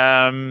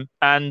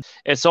 and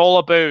it's all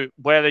about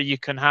whether you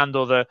can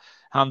handle the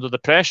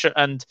pressure.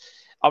 And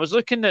I was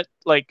looking at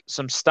like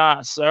some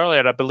stats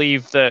earlier. I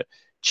believe that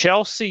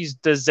Chelsea's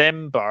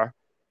December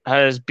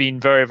has been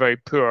very, very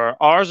poor.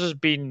 Ours has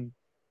been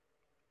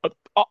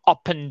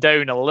up and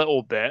down a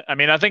little bit. I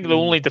mean, I think the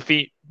only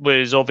defeat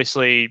was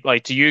obviously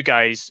like to you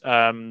guys,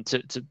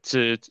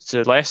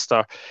 to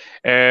Leicester.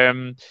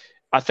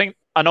 I think,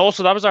 and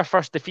also that was our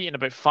first defeat in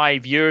about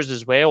 5 years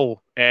as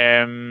well. We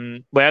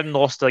hadn't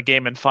lost a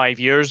game in 5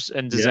 years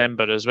in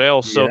December as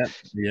well. So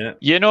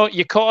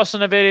you caught us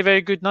on a very,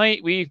 very good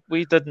night. We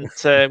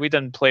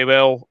didn't play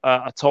well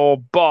at all.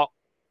 But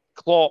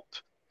Klopp,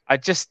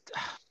 I've stopped.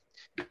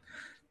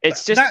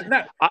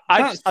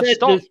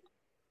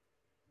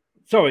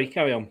 Sorry,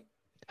 carry on.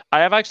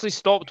 I have actually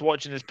stopped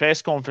watching his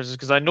press conferences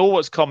because I know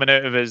what's coming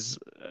out of his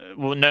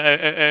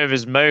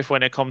mouth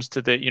when it comes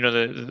to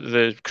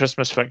the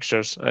Christmas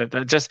fixtures.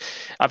 I've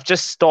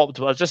just stopped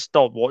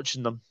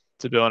watching them,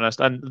 to be honest.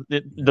 And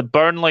the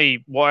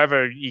Burnley,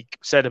 whatever he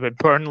said about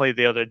Burnley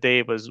the other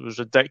day was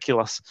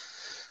ridiculous.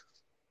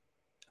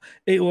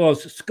 It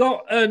was.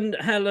 Scott and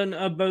Helen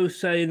are both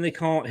saying they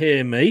can't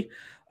hear me.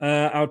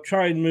 I'll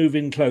try and move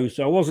in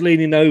closer. I was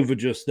leaning over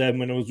just then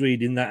when I was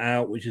reading that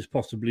out, which is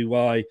possibly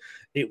why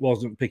it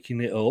wasn't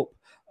picking it up.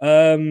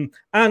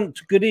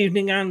 Ant, good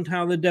evening, Ant.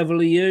 How the devil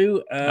are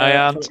you? Hi,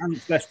 Ant.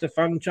 Ant's Leicester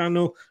fan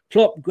channel.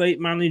 Klopp, great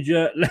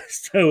manager.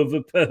 Leicester of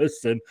a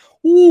person.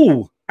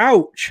 Ooh,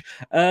 ouch.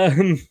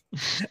 But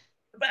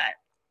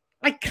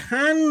I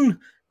can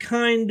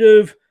kind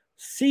of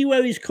see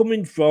where he's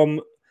coming from,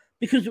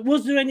 because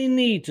was there any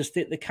need to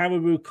stick the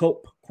Carabao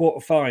Cup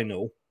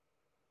quarter-final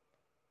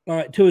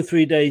like 2 or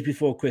 3 days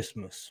before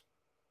Christmas?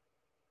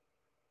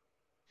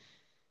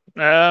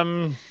 I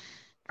mean,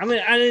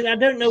 I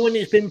don't know when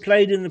it's been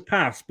played in the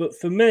past, but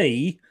for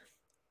me,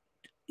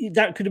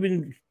 that could have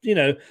been,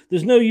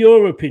 there's no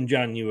Europe in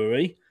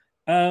January.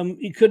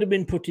 It could have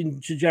been put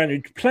into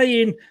January.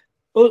 Playing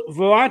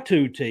for our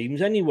two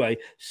teams anyway,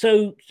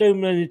 so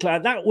many,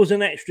 that was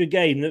an extra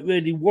game that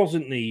really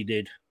wasn't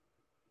needed.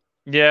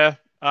 Yeah,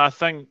 I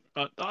think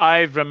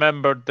I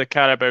remembered the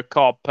Carabao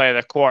Cup,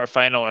 the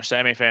quarter-final or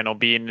semi-final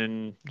being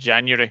in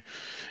January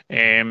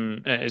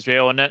as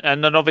well.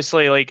 And then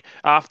obviously, like,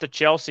 after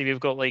Chelsea, we've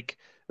got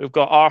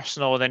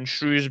Arsenal, then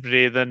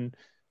Shrewsbury, then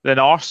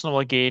Arsenal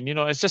again.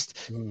 It's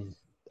just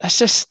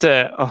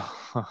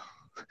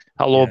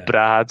hello, Yeah.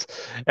 Brad.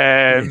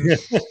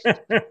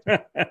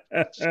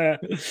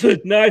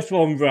 Nice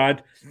one,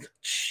 Brad.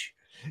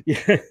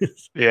 Yes.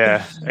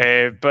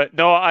 Yeah, but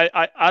no,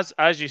 I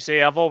as you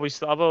say, I've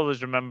always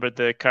remembered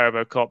the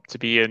Carabao Cup to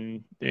be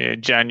in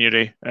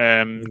January,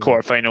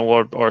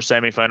 quarter-final or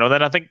semi-final.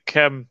 Then I think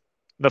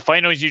the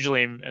final is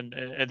usually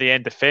at the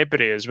end of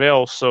February as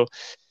well. So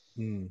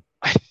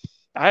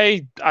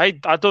I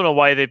don't know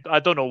why they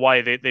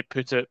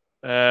put it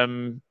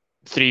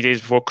 3 days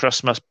before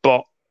Christmas,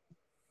 but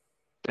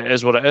it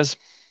is what it is.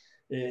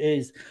 It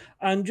is.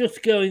 I'm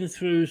just going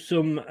through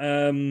some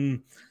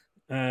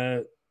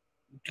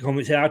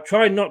comments here. I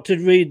try not to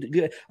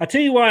read. I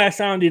tell you why I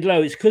sounded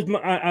low. It's because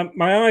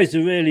my eyes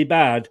are really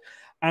bad,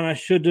 and I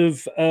should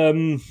have.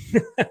 I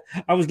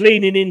was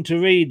leaning in to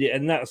read it,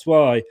 and that's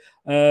why.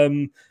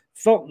 Brad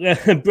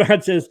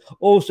says,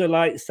 also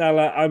like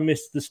Salah, I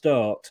missed the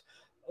start.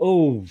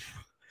 Oh,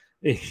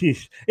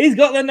 he's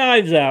got the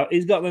knives out.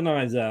 He's got the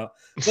knives out.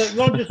 But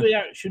Roger's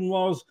reaction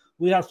was,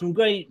 we've had some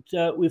great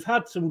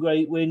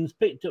wins,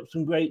 picked up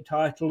some great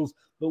titles,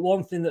 but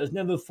one thing that has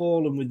never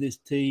fallen with this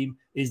team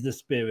is the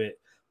spirit.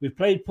 We've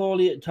played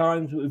poorly at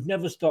times, but we've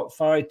never stopped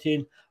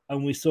fighting,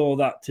 and we saw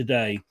that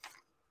today.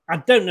 I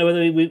don't know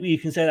whether you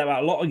can say that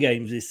about a lot of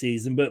games this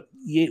season, but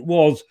it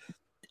was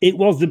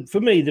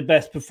for me the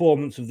best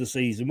performance of the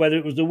season. Whether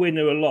it was a win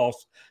or a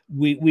loss,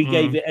 we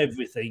gave it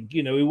everything.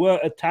 We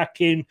weren't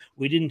attacking.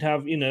 We didn't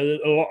have a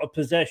lot of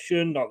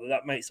possession. Not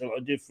that makes a lot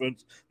of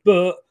difference,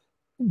 but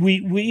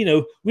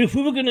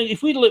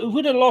if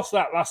we'd have lost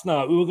that last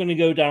night, we were going to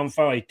go down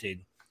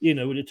fighting. We'd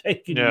have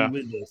taken it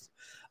with us.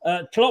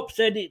 Klopp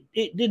said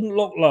it didn't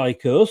look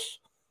like us,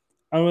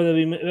 and whether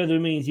it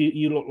means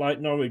you look like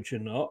Norwich or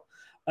not.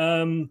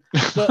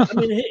 But I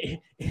mean,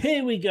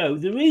 here we go.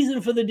 The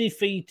reason for the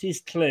defeat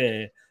is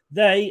clear.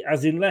 They,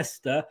 as in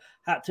Leicester,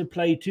 had to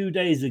play 2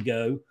 days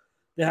ago.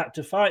 They had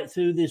to fight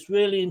through this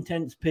really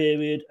intense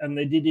period, and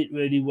they did it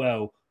really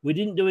well. We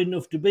didn't do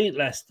enough to beat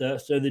Leicester,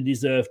 so they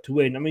deserve to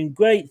win. I mean,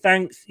 great,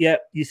 thanks. Yeah,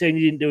 you're saying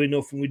you didn't do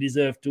enough and we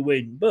deserve to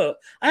win. But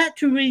I had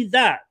to read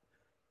that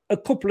a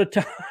couple of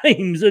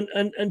times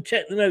and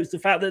check the notes. The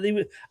fact that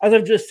as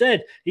I've just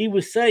said, he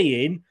was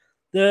saying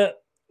that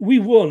we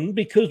won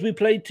because we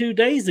played 2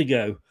 days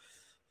ago.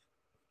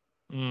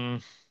 Well,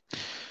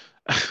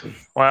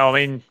 I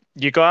mean,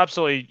 you got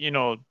absolutely, you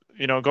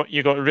got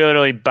really,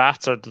 really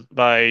battered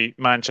by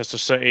Manchester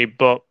City.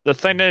 But the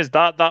thing is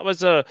that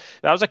was a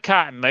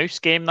cat and mouse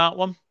game, that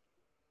one.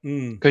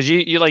 Because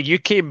you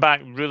came back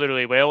really,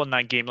 really well in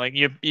that game. Like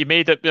you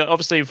made it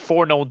obviously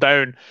 4-0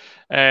 down,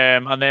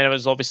 and then it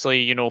was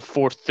obviously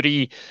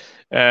 4-3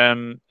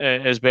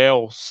 as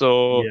well.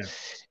 So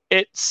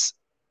it's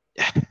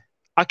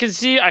I can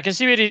see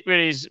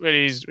where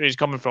he's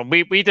coming from.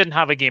 We didn't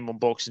have a game on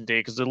Boxing Day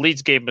because the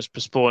Leeds game was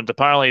postponed.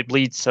 Apparently,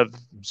 Leeds have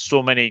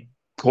so many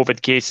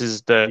COVID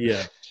cases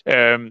that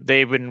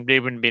they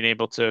wouldn't be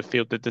able to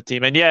field the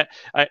team. And yet,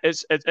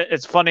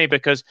 it's funny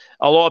because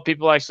a lot of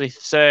people actually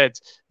said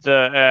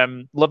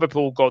that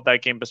Liverpool got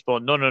that game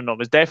postponed. No, it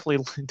was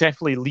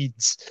definitely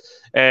Leeds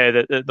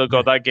that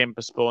got that game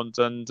postponed.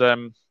 And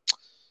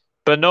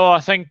but no, I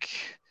think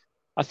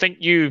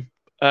you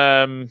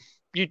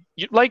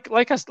like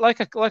I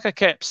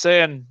kept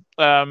saying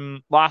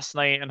last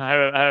night and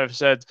how I've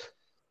said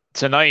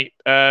tonight.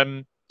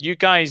 You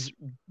guys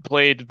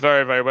played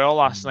very, very well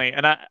last night,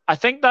 and I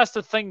think that's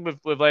the thing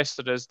with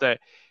Leicester is that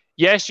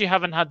yes, you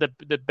haven't had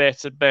the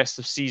best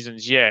of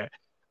seasons yet,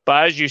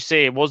 but as you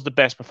say, it was the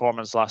best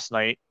performance last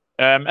night.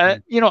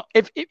 And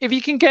if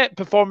you can get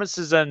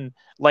performances in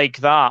like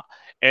that,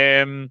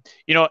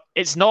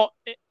 it's not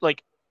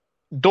like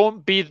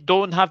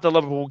don't have the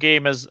Liverpool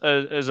game as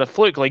a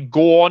fluke. Like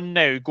go on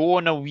now, go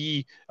on a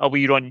wee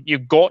run.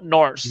 You've got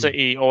Norwich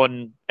City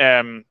on.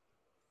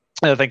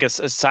 I think it's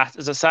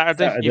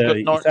Saturday. You've got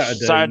Norwich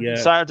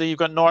Saturday. You've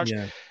got Norwich.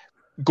 Yeah.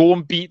 Go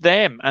and beat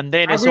them, and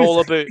then it's all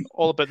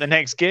about the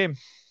next game.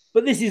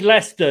 But this is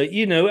Leicester,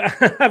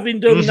 having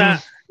done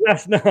that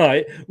last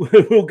night,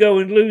 we'll go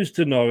and lose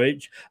to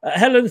Norwich.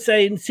 Helen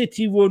saying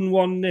City won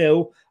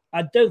 1-0.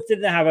 I don't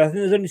think they have. I think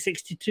there's only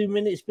 62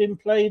 minutes been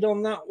played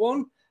on that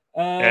one.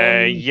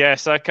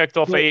 Yes, I kicked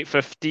off at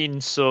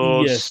 8:15,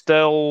 so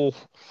still.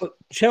 But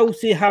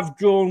Chelsea have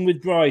drawn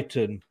with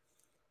Brighton.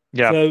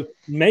 Yeah. So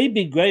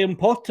maybe Graham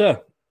Potter,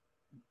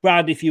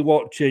 Brad, if you're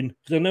watching,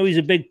 because I know he's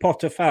a big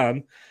Potter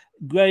fan.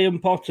 Graham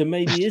Potter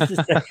maybe is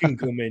the second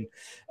coming.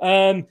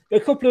 A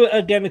couple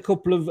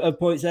of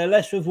points there.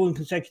 Leicester have won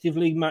consecutive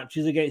league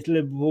matches against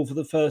Liverpool for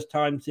the first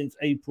time since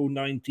April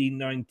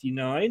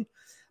 1999,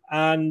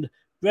 and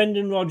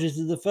Brendan Rodgers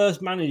is the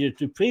first manager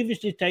to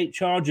previously take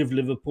charge of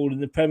Liverpool in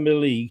the Premier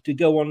League to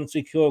go on and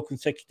secure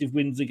consecutive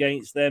wins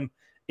against them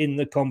in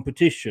the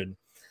competition.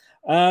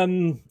 I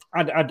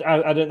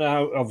don't know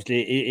how.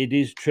 Obviously, it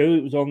is true.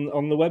 It was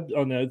on the web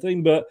on the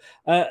thing, but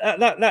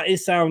that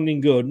is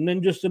sounding good. And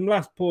then just some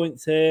last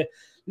points here.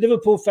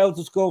 Liverpool failed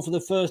to score for the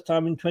first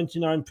time in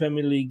 29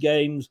 Premier League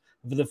games,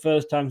 for the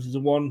first time since a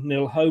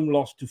 1-0 home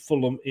loss to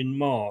Fulham in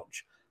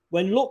March.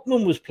 When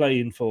Lookman was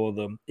playing for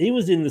them, he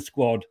was in the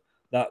squad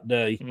that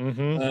day.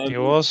 He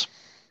was.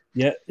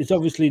 Yeah, it's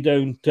obviously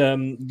don't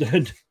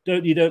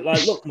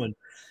like Lookman.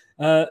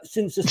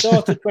 Since the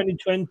start of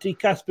 2020,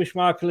 Kasper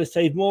Schmeichel has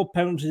saved more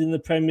penalties in the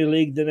Premier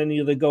League than any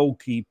other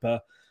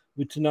goalkeeper,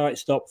 with tonight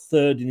stopped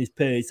third in his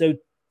period. So,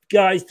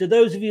 guys, to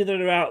those of you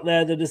that are out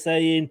there that are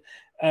saying,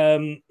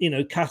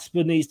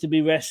 Kasper needs to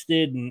be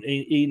rested and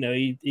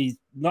he's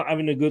not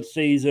having a good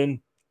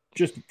season,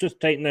 just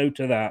take note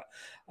of that.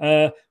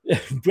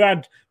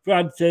 Brad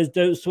says,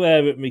 "Don't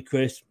swear at me,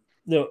 Chris."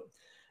 Look,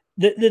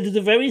 there's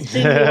a very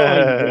thin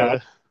line,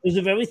 Brad. There's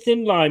a very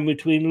thin line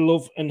between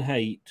love and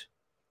hate.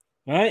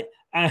 Right,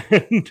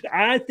 and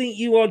I think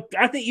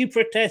you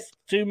protest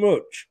too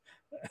much.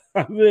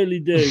 I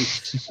really do.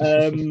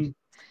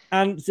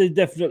 And so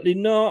definitely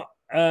not.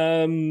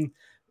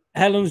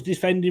 Helen's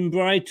defending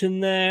Brighton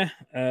there.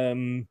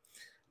 If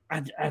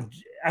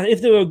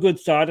they were a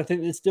good side, I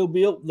think they'd still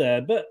be up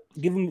there. But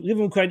give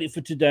them credit for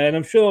today, and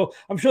I'm sure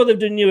they've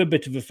done you a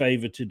bit of a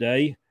favour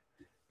today.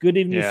 Good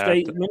evening,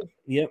 Statesman.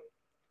 Yep.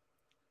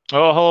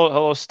 Oh,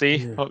 hello,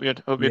 Steve. Yeah. Hope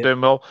you're doing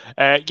well.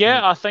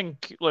 I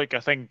think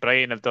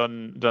Brighton have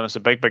done us a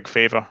big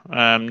favour.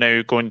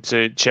 Now going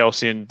to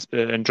Chelsea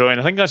and drawing.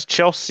 I think that's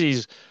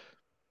Chelsea's.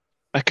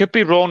 I could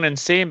be wrong in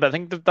saying, but I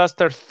think that's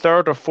their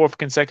third or fourth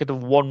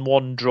consecutive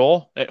 1-1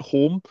 draw at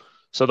home.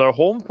 So their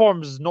home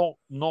form is not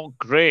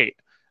great.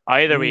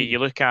 Either way you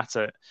look at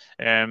it,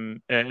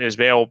 as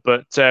well.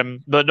 But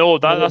no,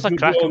 that's a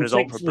cracking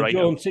result for Brighton.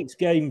 They've drawn 6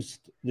 games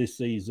this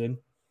season.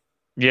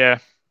 Yeah.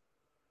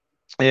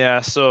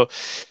 Yeah, so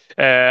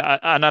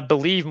and I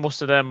believe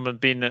most of them have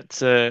been at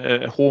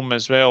home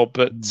as well,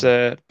 but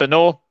no,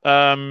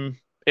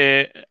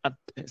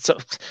 so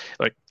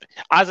like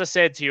as I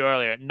said to you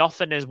earlier,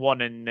 nothing is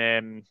won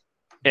in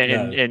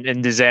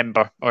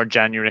December or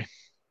January.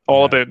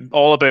 All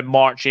about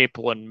March,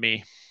 April, and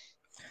May.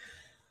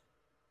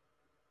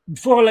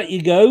 Before I let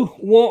you go,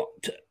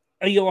 what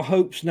are your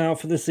hopes now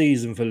for the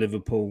season for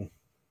Liverpool?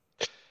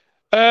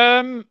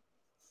 I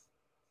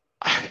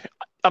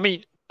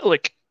mean,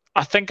 like,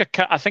 I think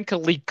a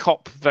League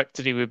Cup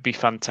victory would be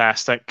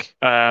fantastic.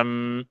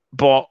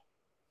 But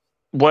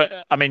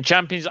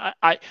Champions.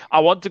 I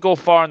want to go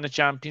far in the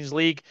Champions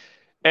League.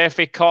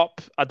 FA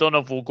Cup. I don't know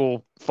if we'll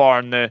go far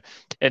in the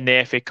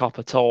FA Cup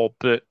at all.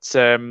 But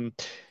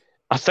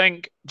I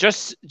think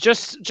just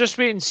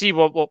wait and see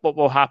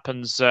what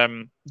happens.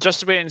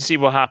 Just wait and see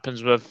what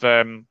happens with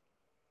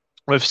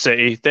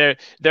City. They're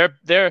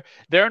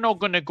not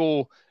going to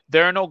go.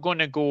 They're not going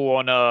to go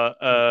on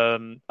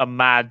a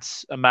mad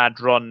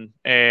run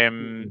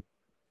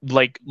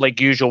like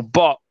usual,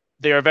 but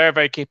they are very,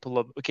 very capable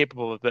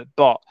of it.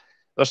 But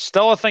there's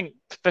still, I think,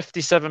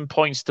 57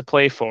 points to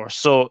play for.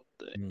 So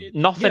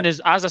nothing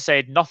is, as I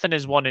said, nothing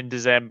is won in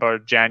December,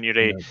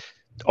 January,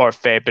 or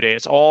February.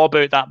 It's all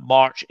about that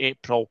March,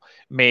 April,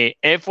 May.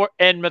 If we're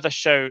in with a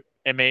shout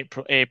in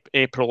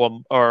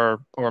April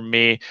or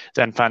May,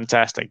 then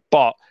fantastic.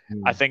 But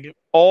I think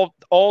all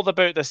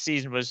about this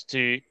season was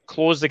to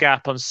close the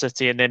gap on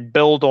City and then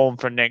build on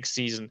for next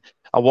season.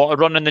 I want to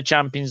run in the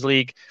Champions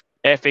League,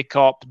 FA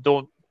Cup.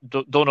 Don't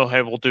know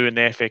how we'll do in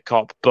the FA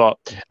Cup, but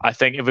I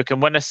think if we can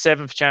win a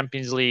 7th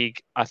Champions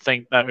League, I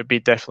think that would be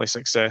definitely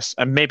success,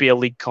 and maybe a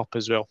League Cup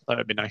as well. That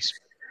would be nice.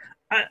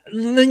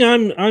 The thing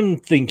I'm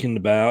thinking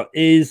about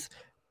is,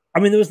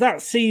 there was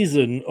that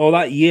season or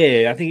that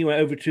year, I think it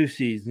went over 2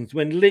 seasons,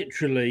 when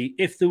literally,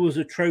 if there was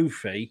a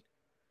trophy,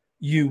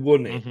 you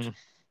won it. Mm-hmm.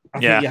 I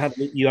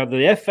think you had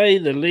the FA,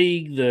 the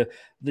league,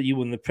 you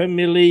won the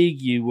Premier League,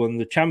 you won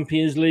the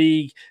Champions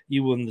League,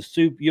 you won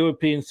the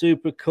European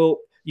Super Cup,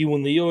 you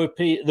won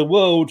the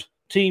World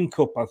Team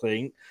Cup, I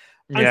think.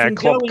 And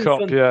Club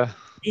Cup.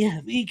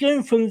 You're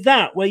going from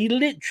that where you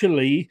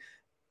literally.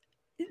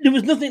 There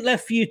was nothing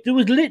left for you. There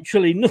was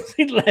literally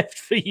nothing left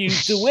for you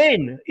to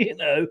win.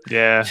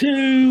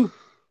 To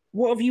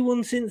what have you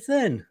won since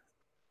then?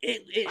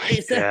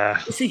 It's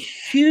a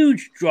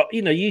huge drop.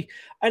 I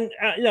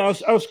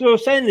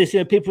was saying this.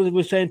 People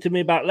were saying to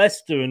me about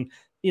Leicester, and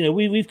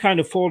we've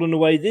kind of fallen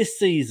away this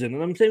season.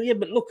 And I'm saying,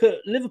 but look at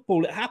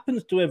Liverpool. It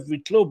happens to every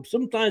club.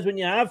 Sometimes when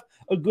you have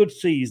a good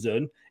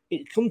season,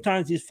 it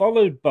sometimes is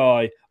followed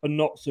by a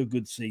not so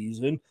good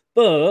season,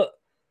 but.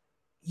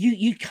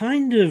 You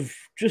kind of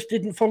just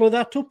didn't follow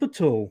that up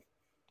at all.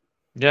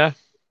 Yeah,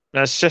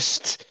 it's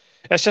just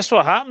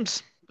what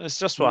happens. It's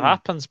just what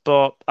happens.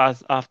 But I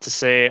have to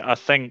say, I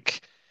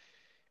think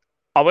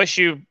I wish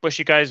you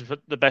guys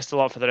the best of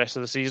luck for the rest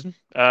of the season.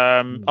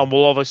 And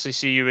we'll obviously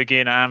see you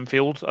again at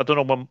Anfield. I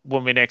don't know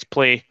when we next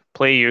play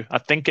you. I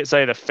think it's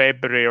either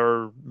February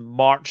or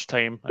March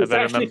time, if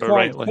I remember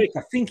rightly. Quick.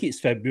 I think it's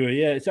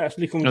February. Yeah, it's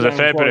actually comes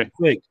down quite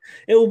quick.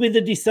 It will be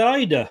the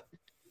decider.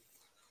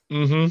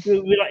 Mm-hmm.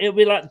 It'll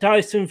be like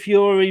Tyson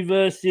Fury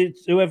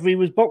versus whoever he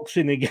was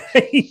boxing against.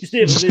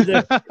 It'll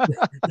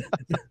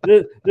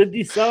be the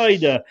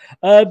decider.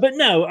 But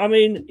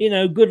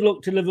no, good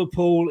luck to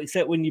Liverpool,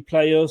 except when you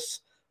play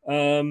us.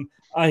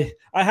 I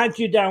had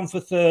you down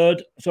for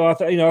 3rd, so I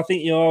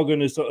think you are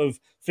going to sort of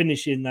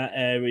finish in that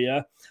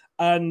area.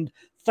 And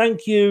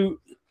thank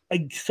you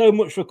so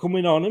much for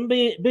coming on and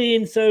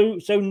being so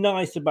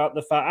nice about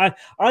the fact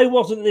I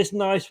wasn't this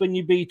nice when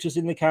you beat us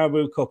in the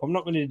Carabao Cup. I'm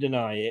not going to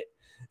deny it.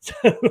 So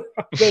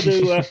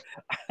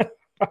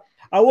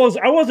I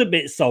was a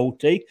bit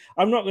salty.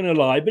 I'm not going to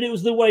lie, but it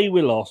was the way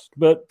we lost.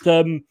 But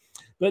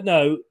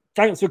no,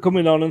 thanks for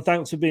coming on and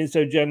thanks for being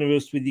so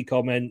generous with your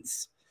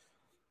comments.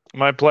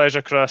 My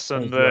pleasure, Chris.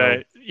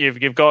 And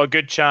you've got a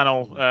good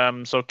channel,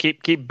 so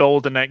keep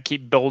building it,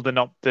 keep building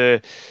up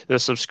the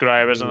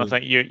subscribers, and I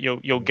think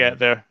you'll get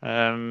there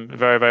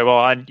very, very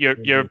well. And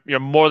you're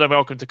more than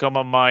welcome to come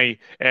on my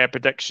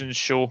predictions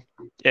show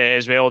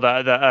as well.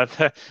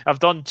 That I've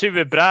done 2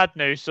 with Brad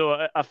now,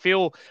 so I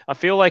feel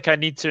like I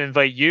need to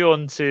invite you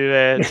on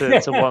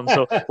to one.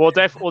 So we'll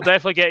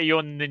definitely get you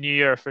on in the new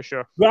year for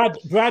sure.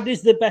 Brad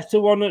is the better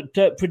one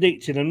at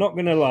predicting. I'm not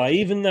going to lie,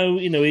 even though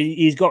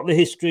he's got the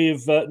history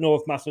of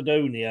North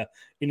Macedonia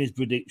in his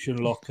prediction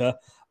locker,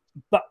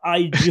 but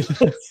I'm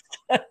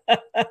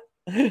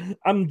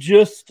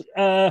just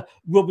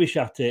rubbish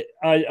at it.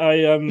 I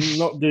am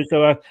not doing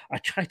so. I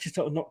try to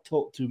sort of not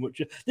talk too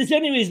much. The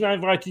only reason I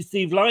invited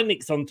Steve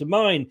Leinix onto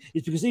mine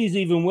is because he's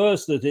even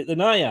worse at it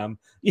than I am.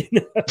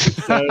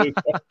 So,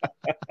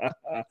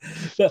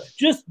 but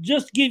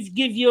just give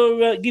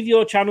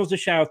your channels a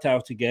shout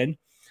out again.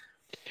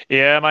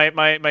 Yeah, my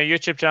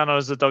YouTube channel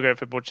is the Dugout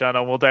Football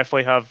channel. We'll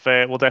definitely have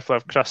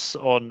Chris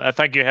on.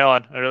 Thank you,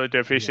 Helen. I really do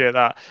appreciate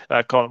that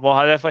comment. Well,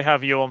 I'll definitely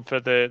have you on for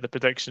the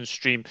prediction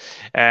stream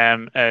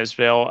as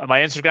well.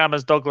 My Instagram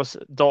is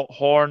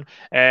Douglas.horn.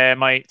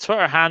 My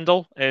Twitter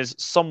handle is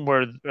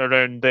somewhere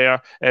around there,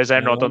 is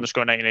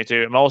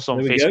Enrod_1982. I'm also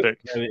on Facebook.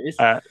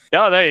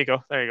 There you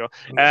go.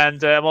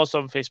 And I'm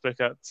also on Facebook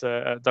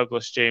at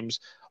Douglas James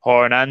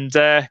Horn, and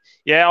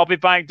I'll be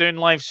back doing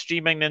live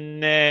streaming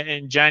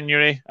in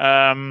January.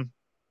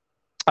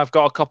 I've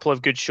got a couple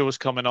of good shows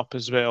coming up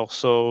as well,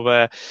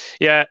 so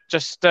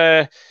just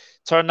turn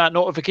that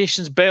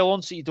notifications bell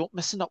on so you don't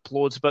miss an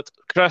upload. But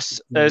Chris,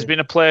 it's been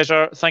a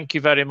pleasure. Thank you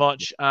very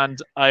much, and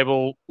I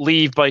will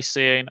leave by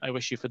saying I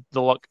wish you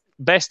the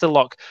best of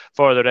luck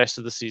for the rest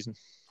of the season.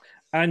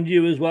 And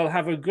you as well.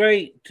 Have a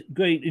great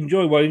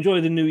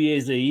enjoy the New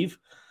Year's Eve.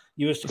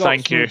 You're a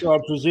Scotsman, so I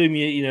presume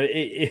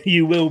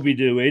you will be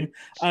doing.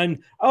 And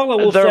all I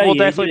will say, there will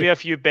definitely be a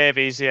few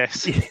bevies,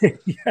 yes.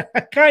 Yeah,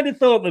 I kind of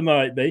thought there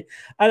might be.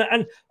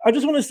 And I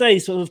just want to say,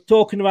 sort of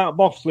talking about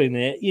bottling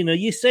it,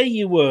 you say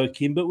you're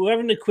working, but we're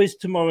having a quiz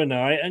tomorrow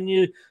night, and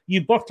you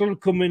bottle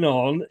coming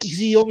on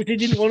because you obviously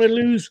didn't want to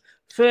lose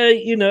for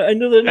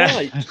another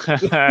night.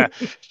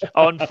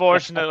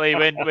 Unfortunately,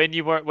 when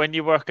you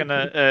work in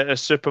a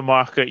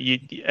supermarket,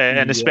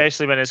 and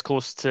especially when it's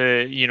close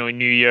to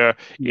New Year,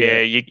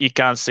 you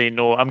can't say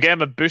no. I'm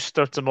getting a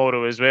booster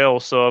tomorrow as well,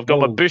 so I've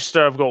got my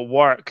booster, I've got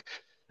work,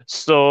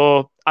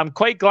 so I'm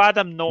quite glad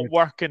I'm not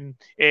working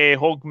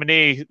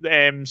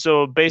Hogmanay.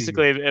 So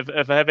basically,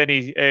 if I have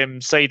any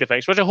side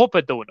effects, which I hope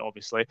I don't,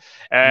 obviously,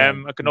 I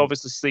can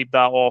obviously sleep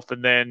that off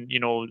and then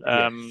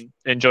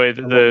enjoy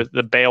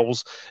the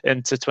bells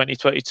into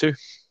 2022.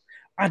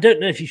 I don't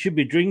know if you should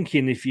be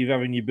drinking if you're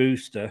having your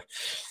booster.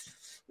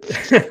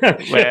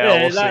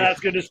 Well, that's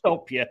going to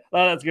stop you.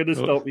 That's going to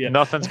stop you.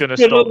 Nothing's going to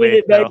stop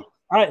me.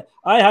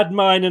 I had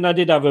mine and I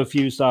did have a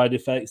few side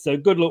effects. So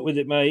good luck with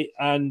it, mate.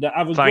 And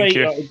have a great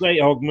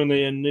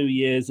Hogmanay and New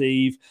Year's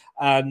Eve.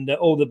 And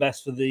all the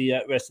best for the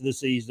rest of the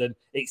season,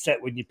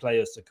 except when you play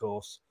us, of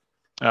course.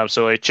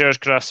 Absolutely. Cheers,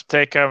 Chris.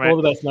 Take care, mate.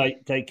 All the best,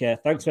 mate. Take care.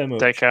 Thanks very much.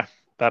 Take care.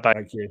 Bye-bye.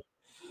 Thank you.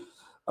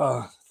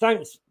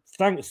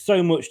 Thanks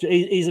so much.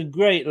 He's a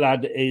great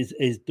lad,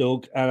 is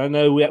Doug. And I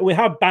know we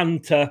have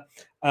banter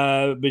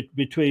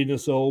between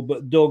us all,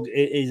 but Doug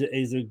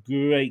is a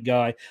great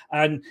guy.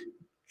 And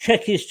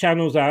check his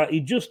channels out. He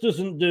just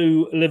doesn't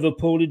do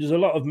Liverpool. He does a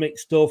lot of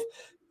mixed stuff.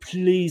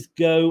 Please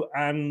go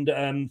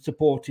and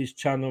support his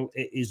channel.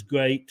 It is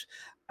great.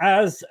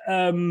 As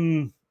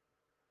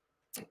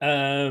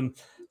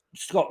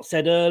Scott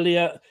said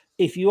earlier,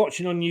 if you're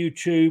watching on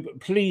YouTube,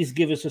 please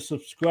give us a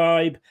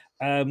subscribe.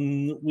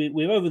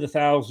 We're over the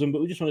 1,000,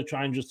 but we just want to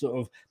try and just sort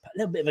of put a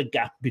little bit of a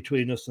gap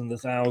between us and the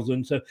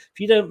 1,000. So if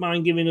you don't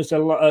mind giving us a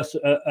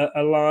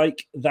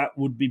like, that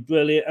would be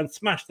brilliant. And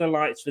smash the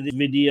likes for this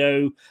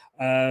video.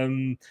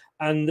 And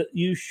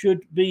you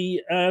should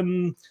be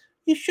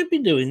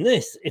doing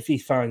this if he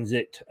finds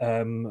it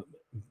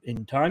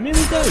in time. Here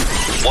we go.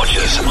 Watch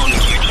us on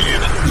YouTube.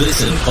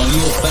 Listen on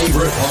your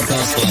favourite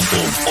podcast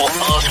platform, or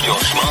ask your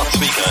smart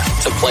speaker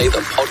to play the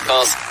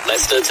podcast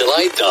Leicester Till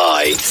I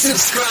Die.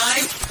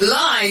 Subscribe,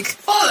 like,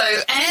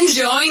 follow, and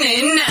join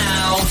in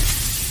now.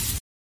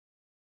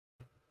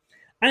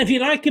 And if you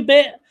like a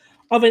bit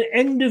of an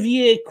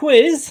end-of-year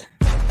quiz,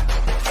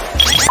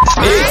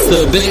 it's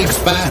the Big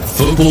Fat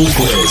Football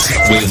Quiz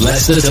with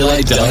Leicester Till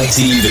I Die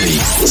TV.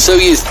 So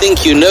you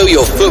think you know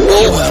your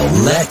football?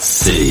 Well, let's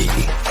see.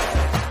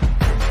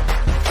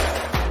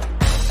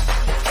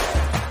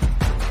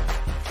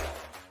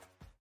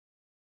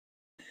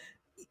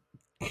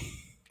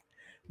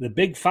 the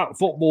Big Fat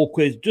Football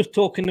Quiz, just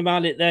talking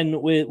about it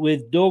then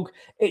with Doug.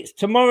 It's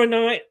tomorrow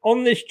night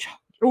on this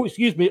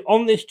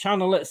on this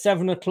channel at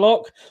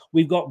 7:00.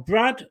 We've got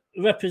Brad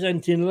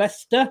representing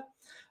Leicester.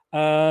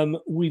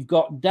 We've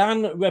got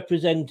Dan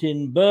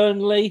representing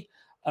Burnley.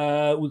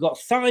 We've got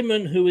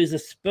Simon, who is a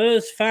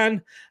Spurs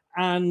fan,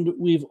 and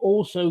we've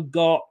also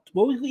got,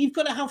 well, you've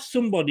got to have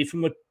somebody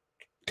from a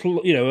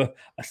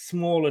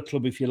smaller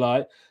club, if you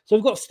like. So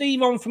we've got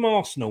Steve on from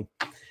Arsenal.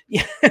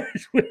 Yes,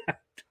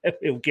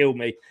 It'll kill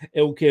me.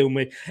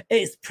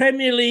 It's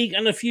Premier League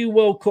and a few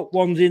World Cup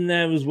ones in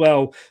there as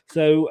well.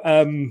 So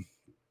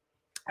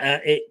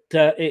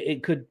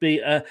it could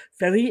be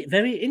very,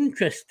 very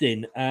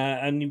interesting.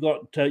 And you've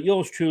got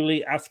yours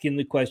truly asking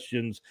the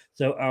questions.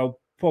 So I'll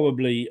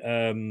probably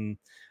do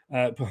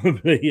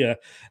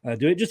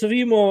it. Just a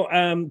few more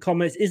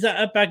comments. Is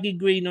that a baggy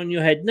green on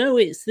your head? No,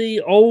 it's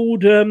the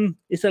old.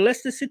 It's a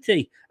Leicester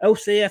City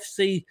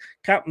LCFC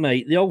cap,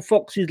 mate. The old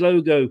Foxes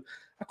logo.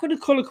 I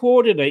couldn't colour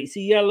coordinate. It's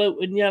yellow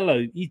and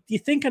yellow. You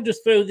think I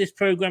just throw this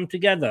program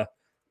together?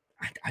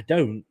 I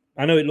don't.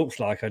 I know it looks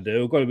like I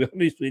do. I've got to be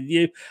honest with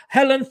you.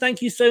 Helen,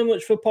 thank you so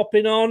much for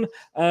popping on.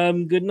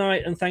 Good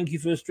night, and thank you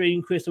for the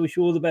stream, Chris. I wish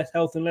you all the best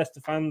health and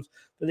Leicester fans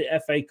for the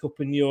FA Cup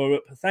in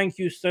Europe. Thank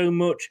you so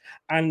much,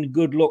 and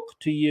good luck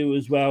to you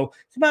as well.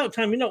 It's about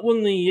time. You've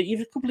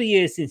a couple of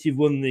years since you've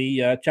won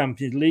the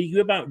Champions League.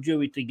 You're about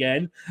due it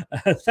again.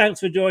 Thanks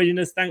for joining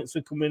us. Thanks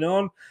for coming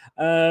on.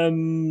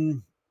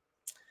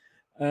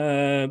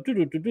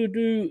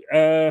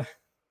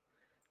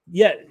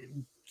 Yeah,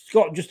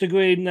 Scott just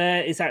agreeing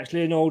there. It's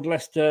actually an old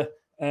Leicester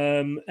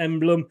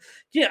emblem.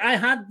 Yeah, I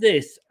had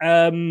this.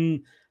 I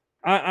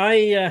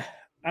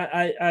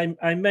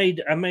made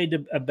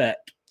a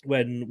bet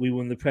when we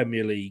won the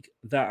Premier League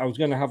that I was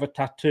going to have a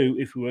tattoo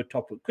if we were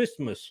top at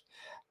Christmas,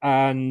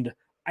 and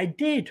I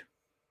did,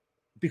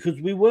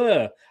 because we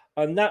were,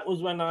 and that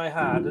was when I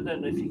had. I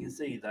don't know if you can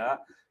see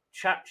that.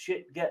 Chat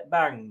shit, get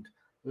banged.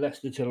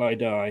 Leicester Till I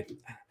Die.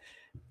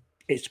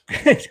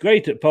 it's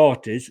great at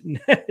parties.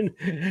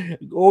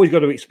 Always got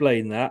to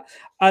explain that.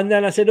 And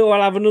then I said,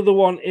 I'll have another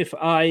one if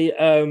I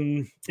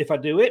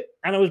do it.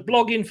 And I was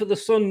blogging for the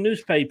Sun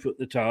newspaper at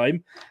the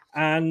time,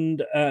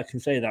 and I can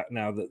say that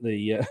now that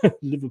the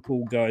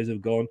Liverpool guys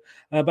have gone.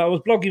 But I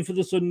was blogging for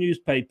the Sun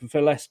newspaper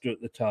for Leicester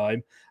at the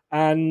time,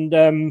 and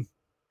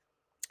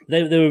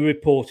they were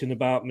reporting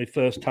about my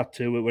first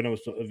tattoo when I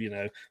was sort of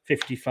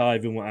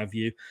 55 and what have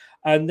you.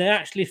 And they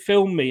actually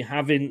filmed me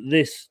having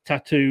this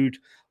tattooed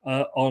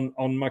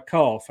on my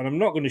calf, and I'm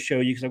not going to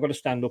show you because I've got to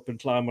stand up and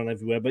climb on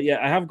everywhere. But yeah,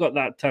 I have got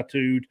that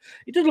tattooed.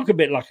 It does look a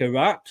bit like a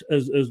rat,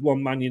 as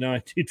one Man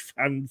United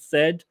fan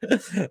said.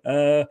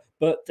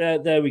 But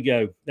there we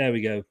go.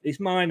 It's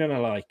mine, and I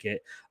like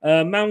it.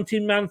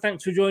 Mountain Man,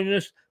 thanks for joining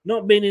us.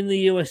 Not being in the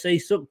USA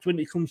sucked when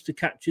it comes to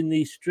catching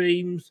these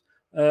streams.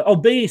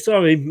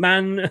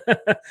 Man,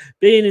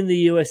 being in the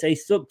USA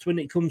sucked when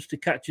it comes to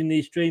catching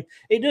these streams.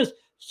 It does.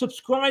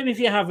 Subscribe if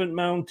you haven't,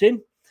 Mountain.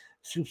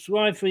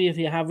 Subscribe for you if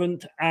you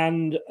haven't.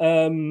 And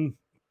what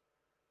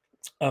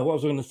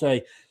was I going to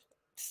say?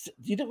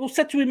 We'll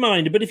set a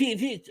reminder. But if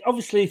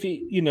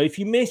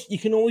you miss, you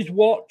can always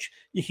watch.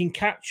 You can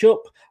catch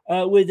up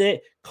with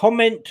it.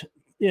 Comment.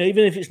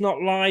 Even if it's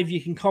not live, you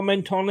can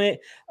comment on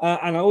it.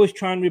 And I always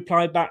try and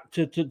reply back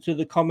to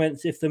the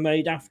comments if they're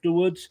made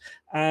afterwards.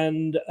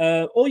 And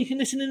or you can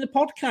listen in the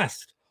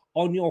podcast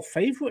on your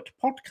favourite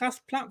podcast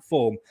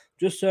platform.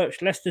 Just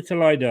search Leicester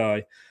Till I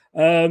Die.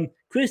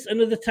 Chris,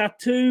 another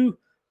tattoo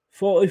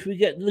for if we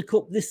get the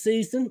cup this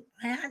season.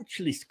 I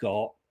actually,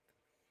 Scott,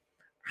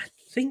 I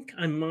think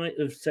I might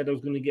have said I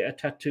was going to get a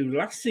tattoo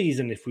last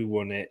season if we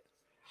won it.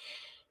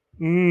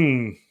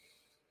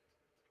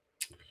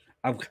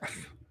 I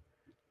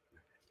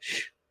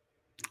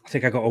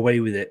think I got away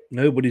with it.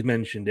 Nobody's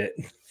mentioned it.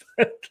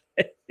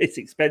 It's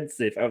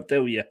expensive, I'll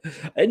tell you.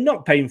 And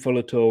not painful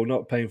at all.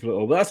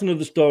 But that's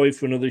another story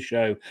for another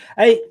show.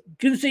 Hey,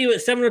 good to see you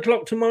at 7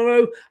 o'clock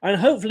tomorrow. And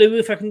hopefully,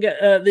 if I can get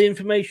the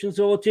information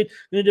sorted,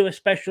 I'm going to do a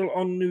special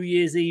on New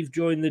Year's Eve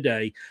during the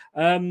day.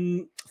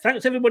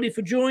 Thanks, everybody,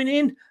 for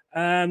joining.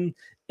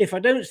 If I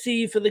don't see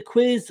you for the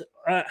quiz,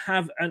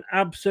 have an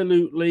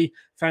absolutely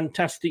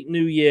fantastic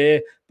new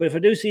year. But if I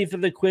do see you for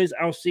the quiz,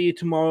 I'll see you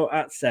tomorrow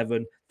at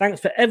 7. Thanks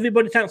for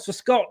everybody. Thanks for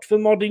Scott for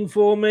modding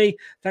for me.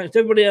 Thanks to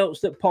everybody else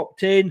that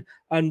popped in.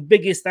 And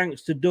biggest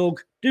thanks to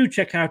Doug. Do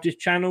check out his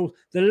channel.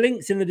 The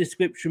link's in the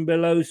description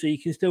below, so you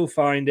can still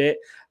find it.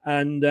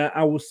 And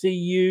I will see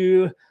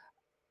you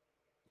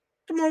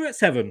tomorrow at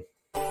 7.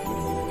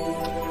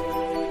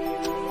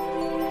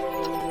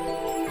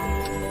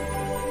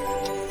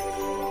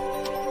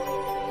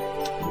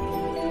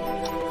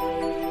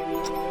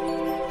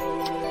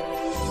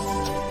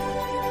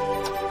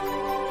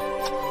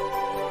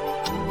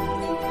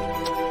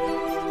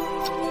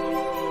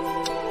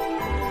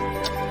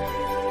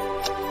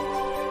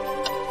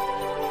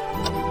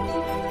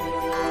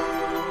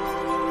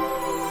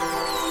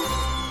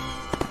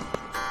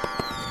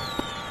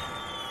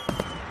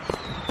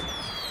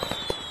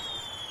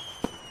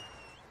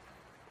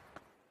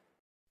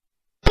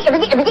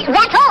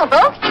 That's all,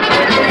 folks.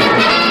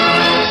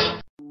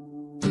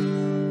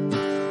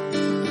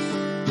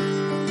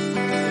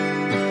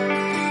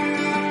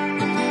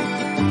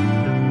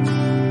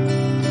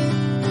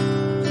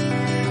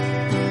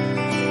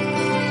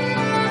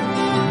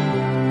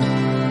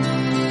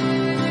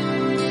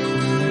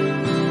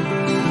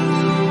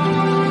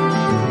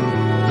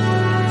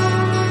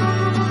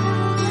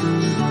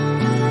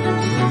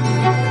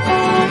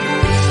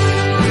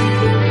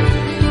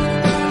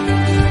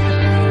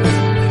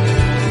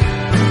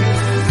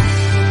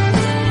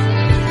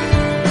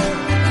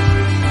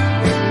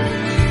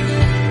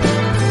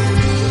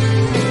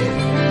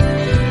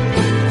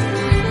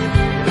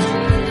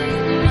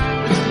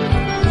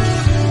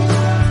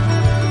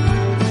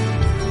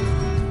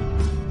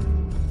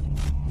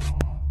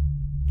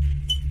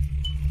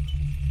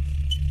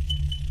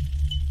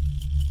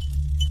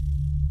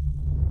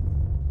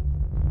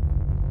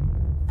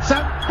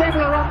 Some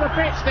people are on the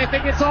pitch, they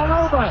think it's all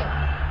over.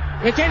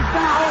 It is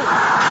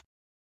now.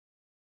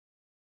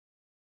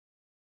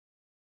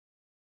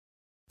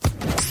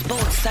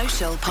 Sports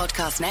Social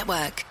Podcast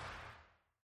Network.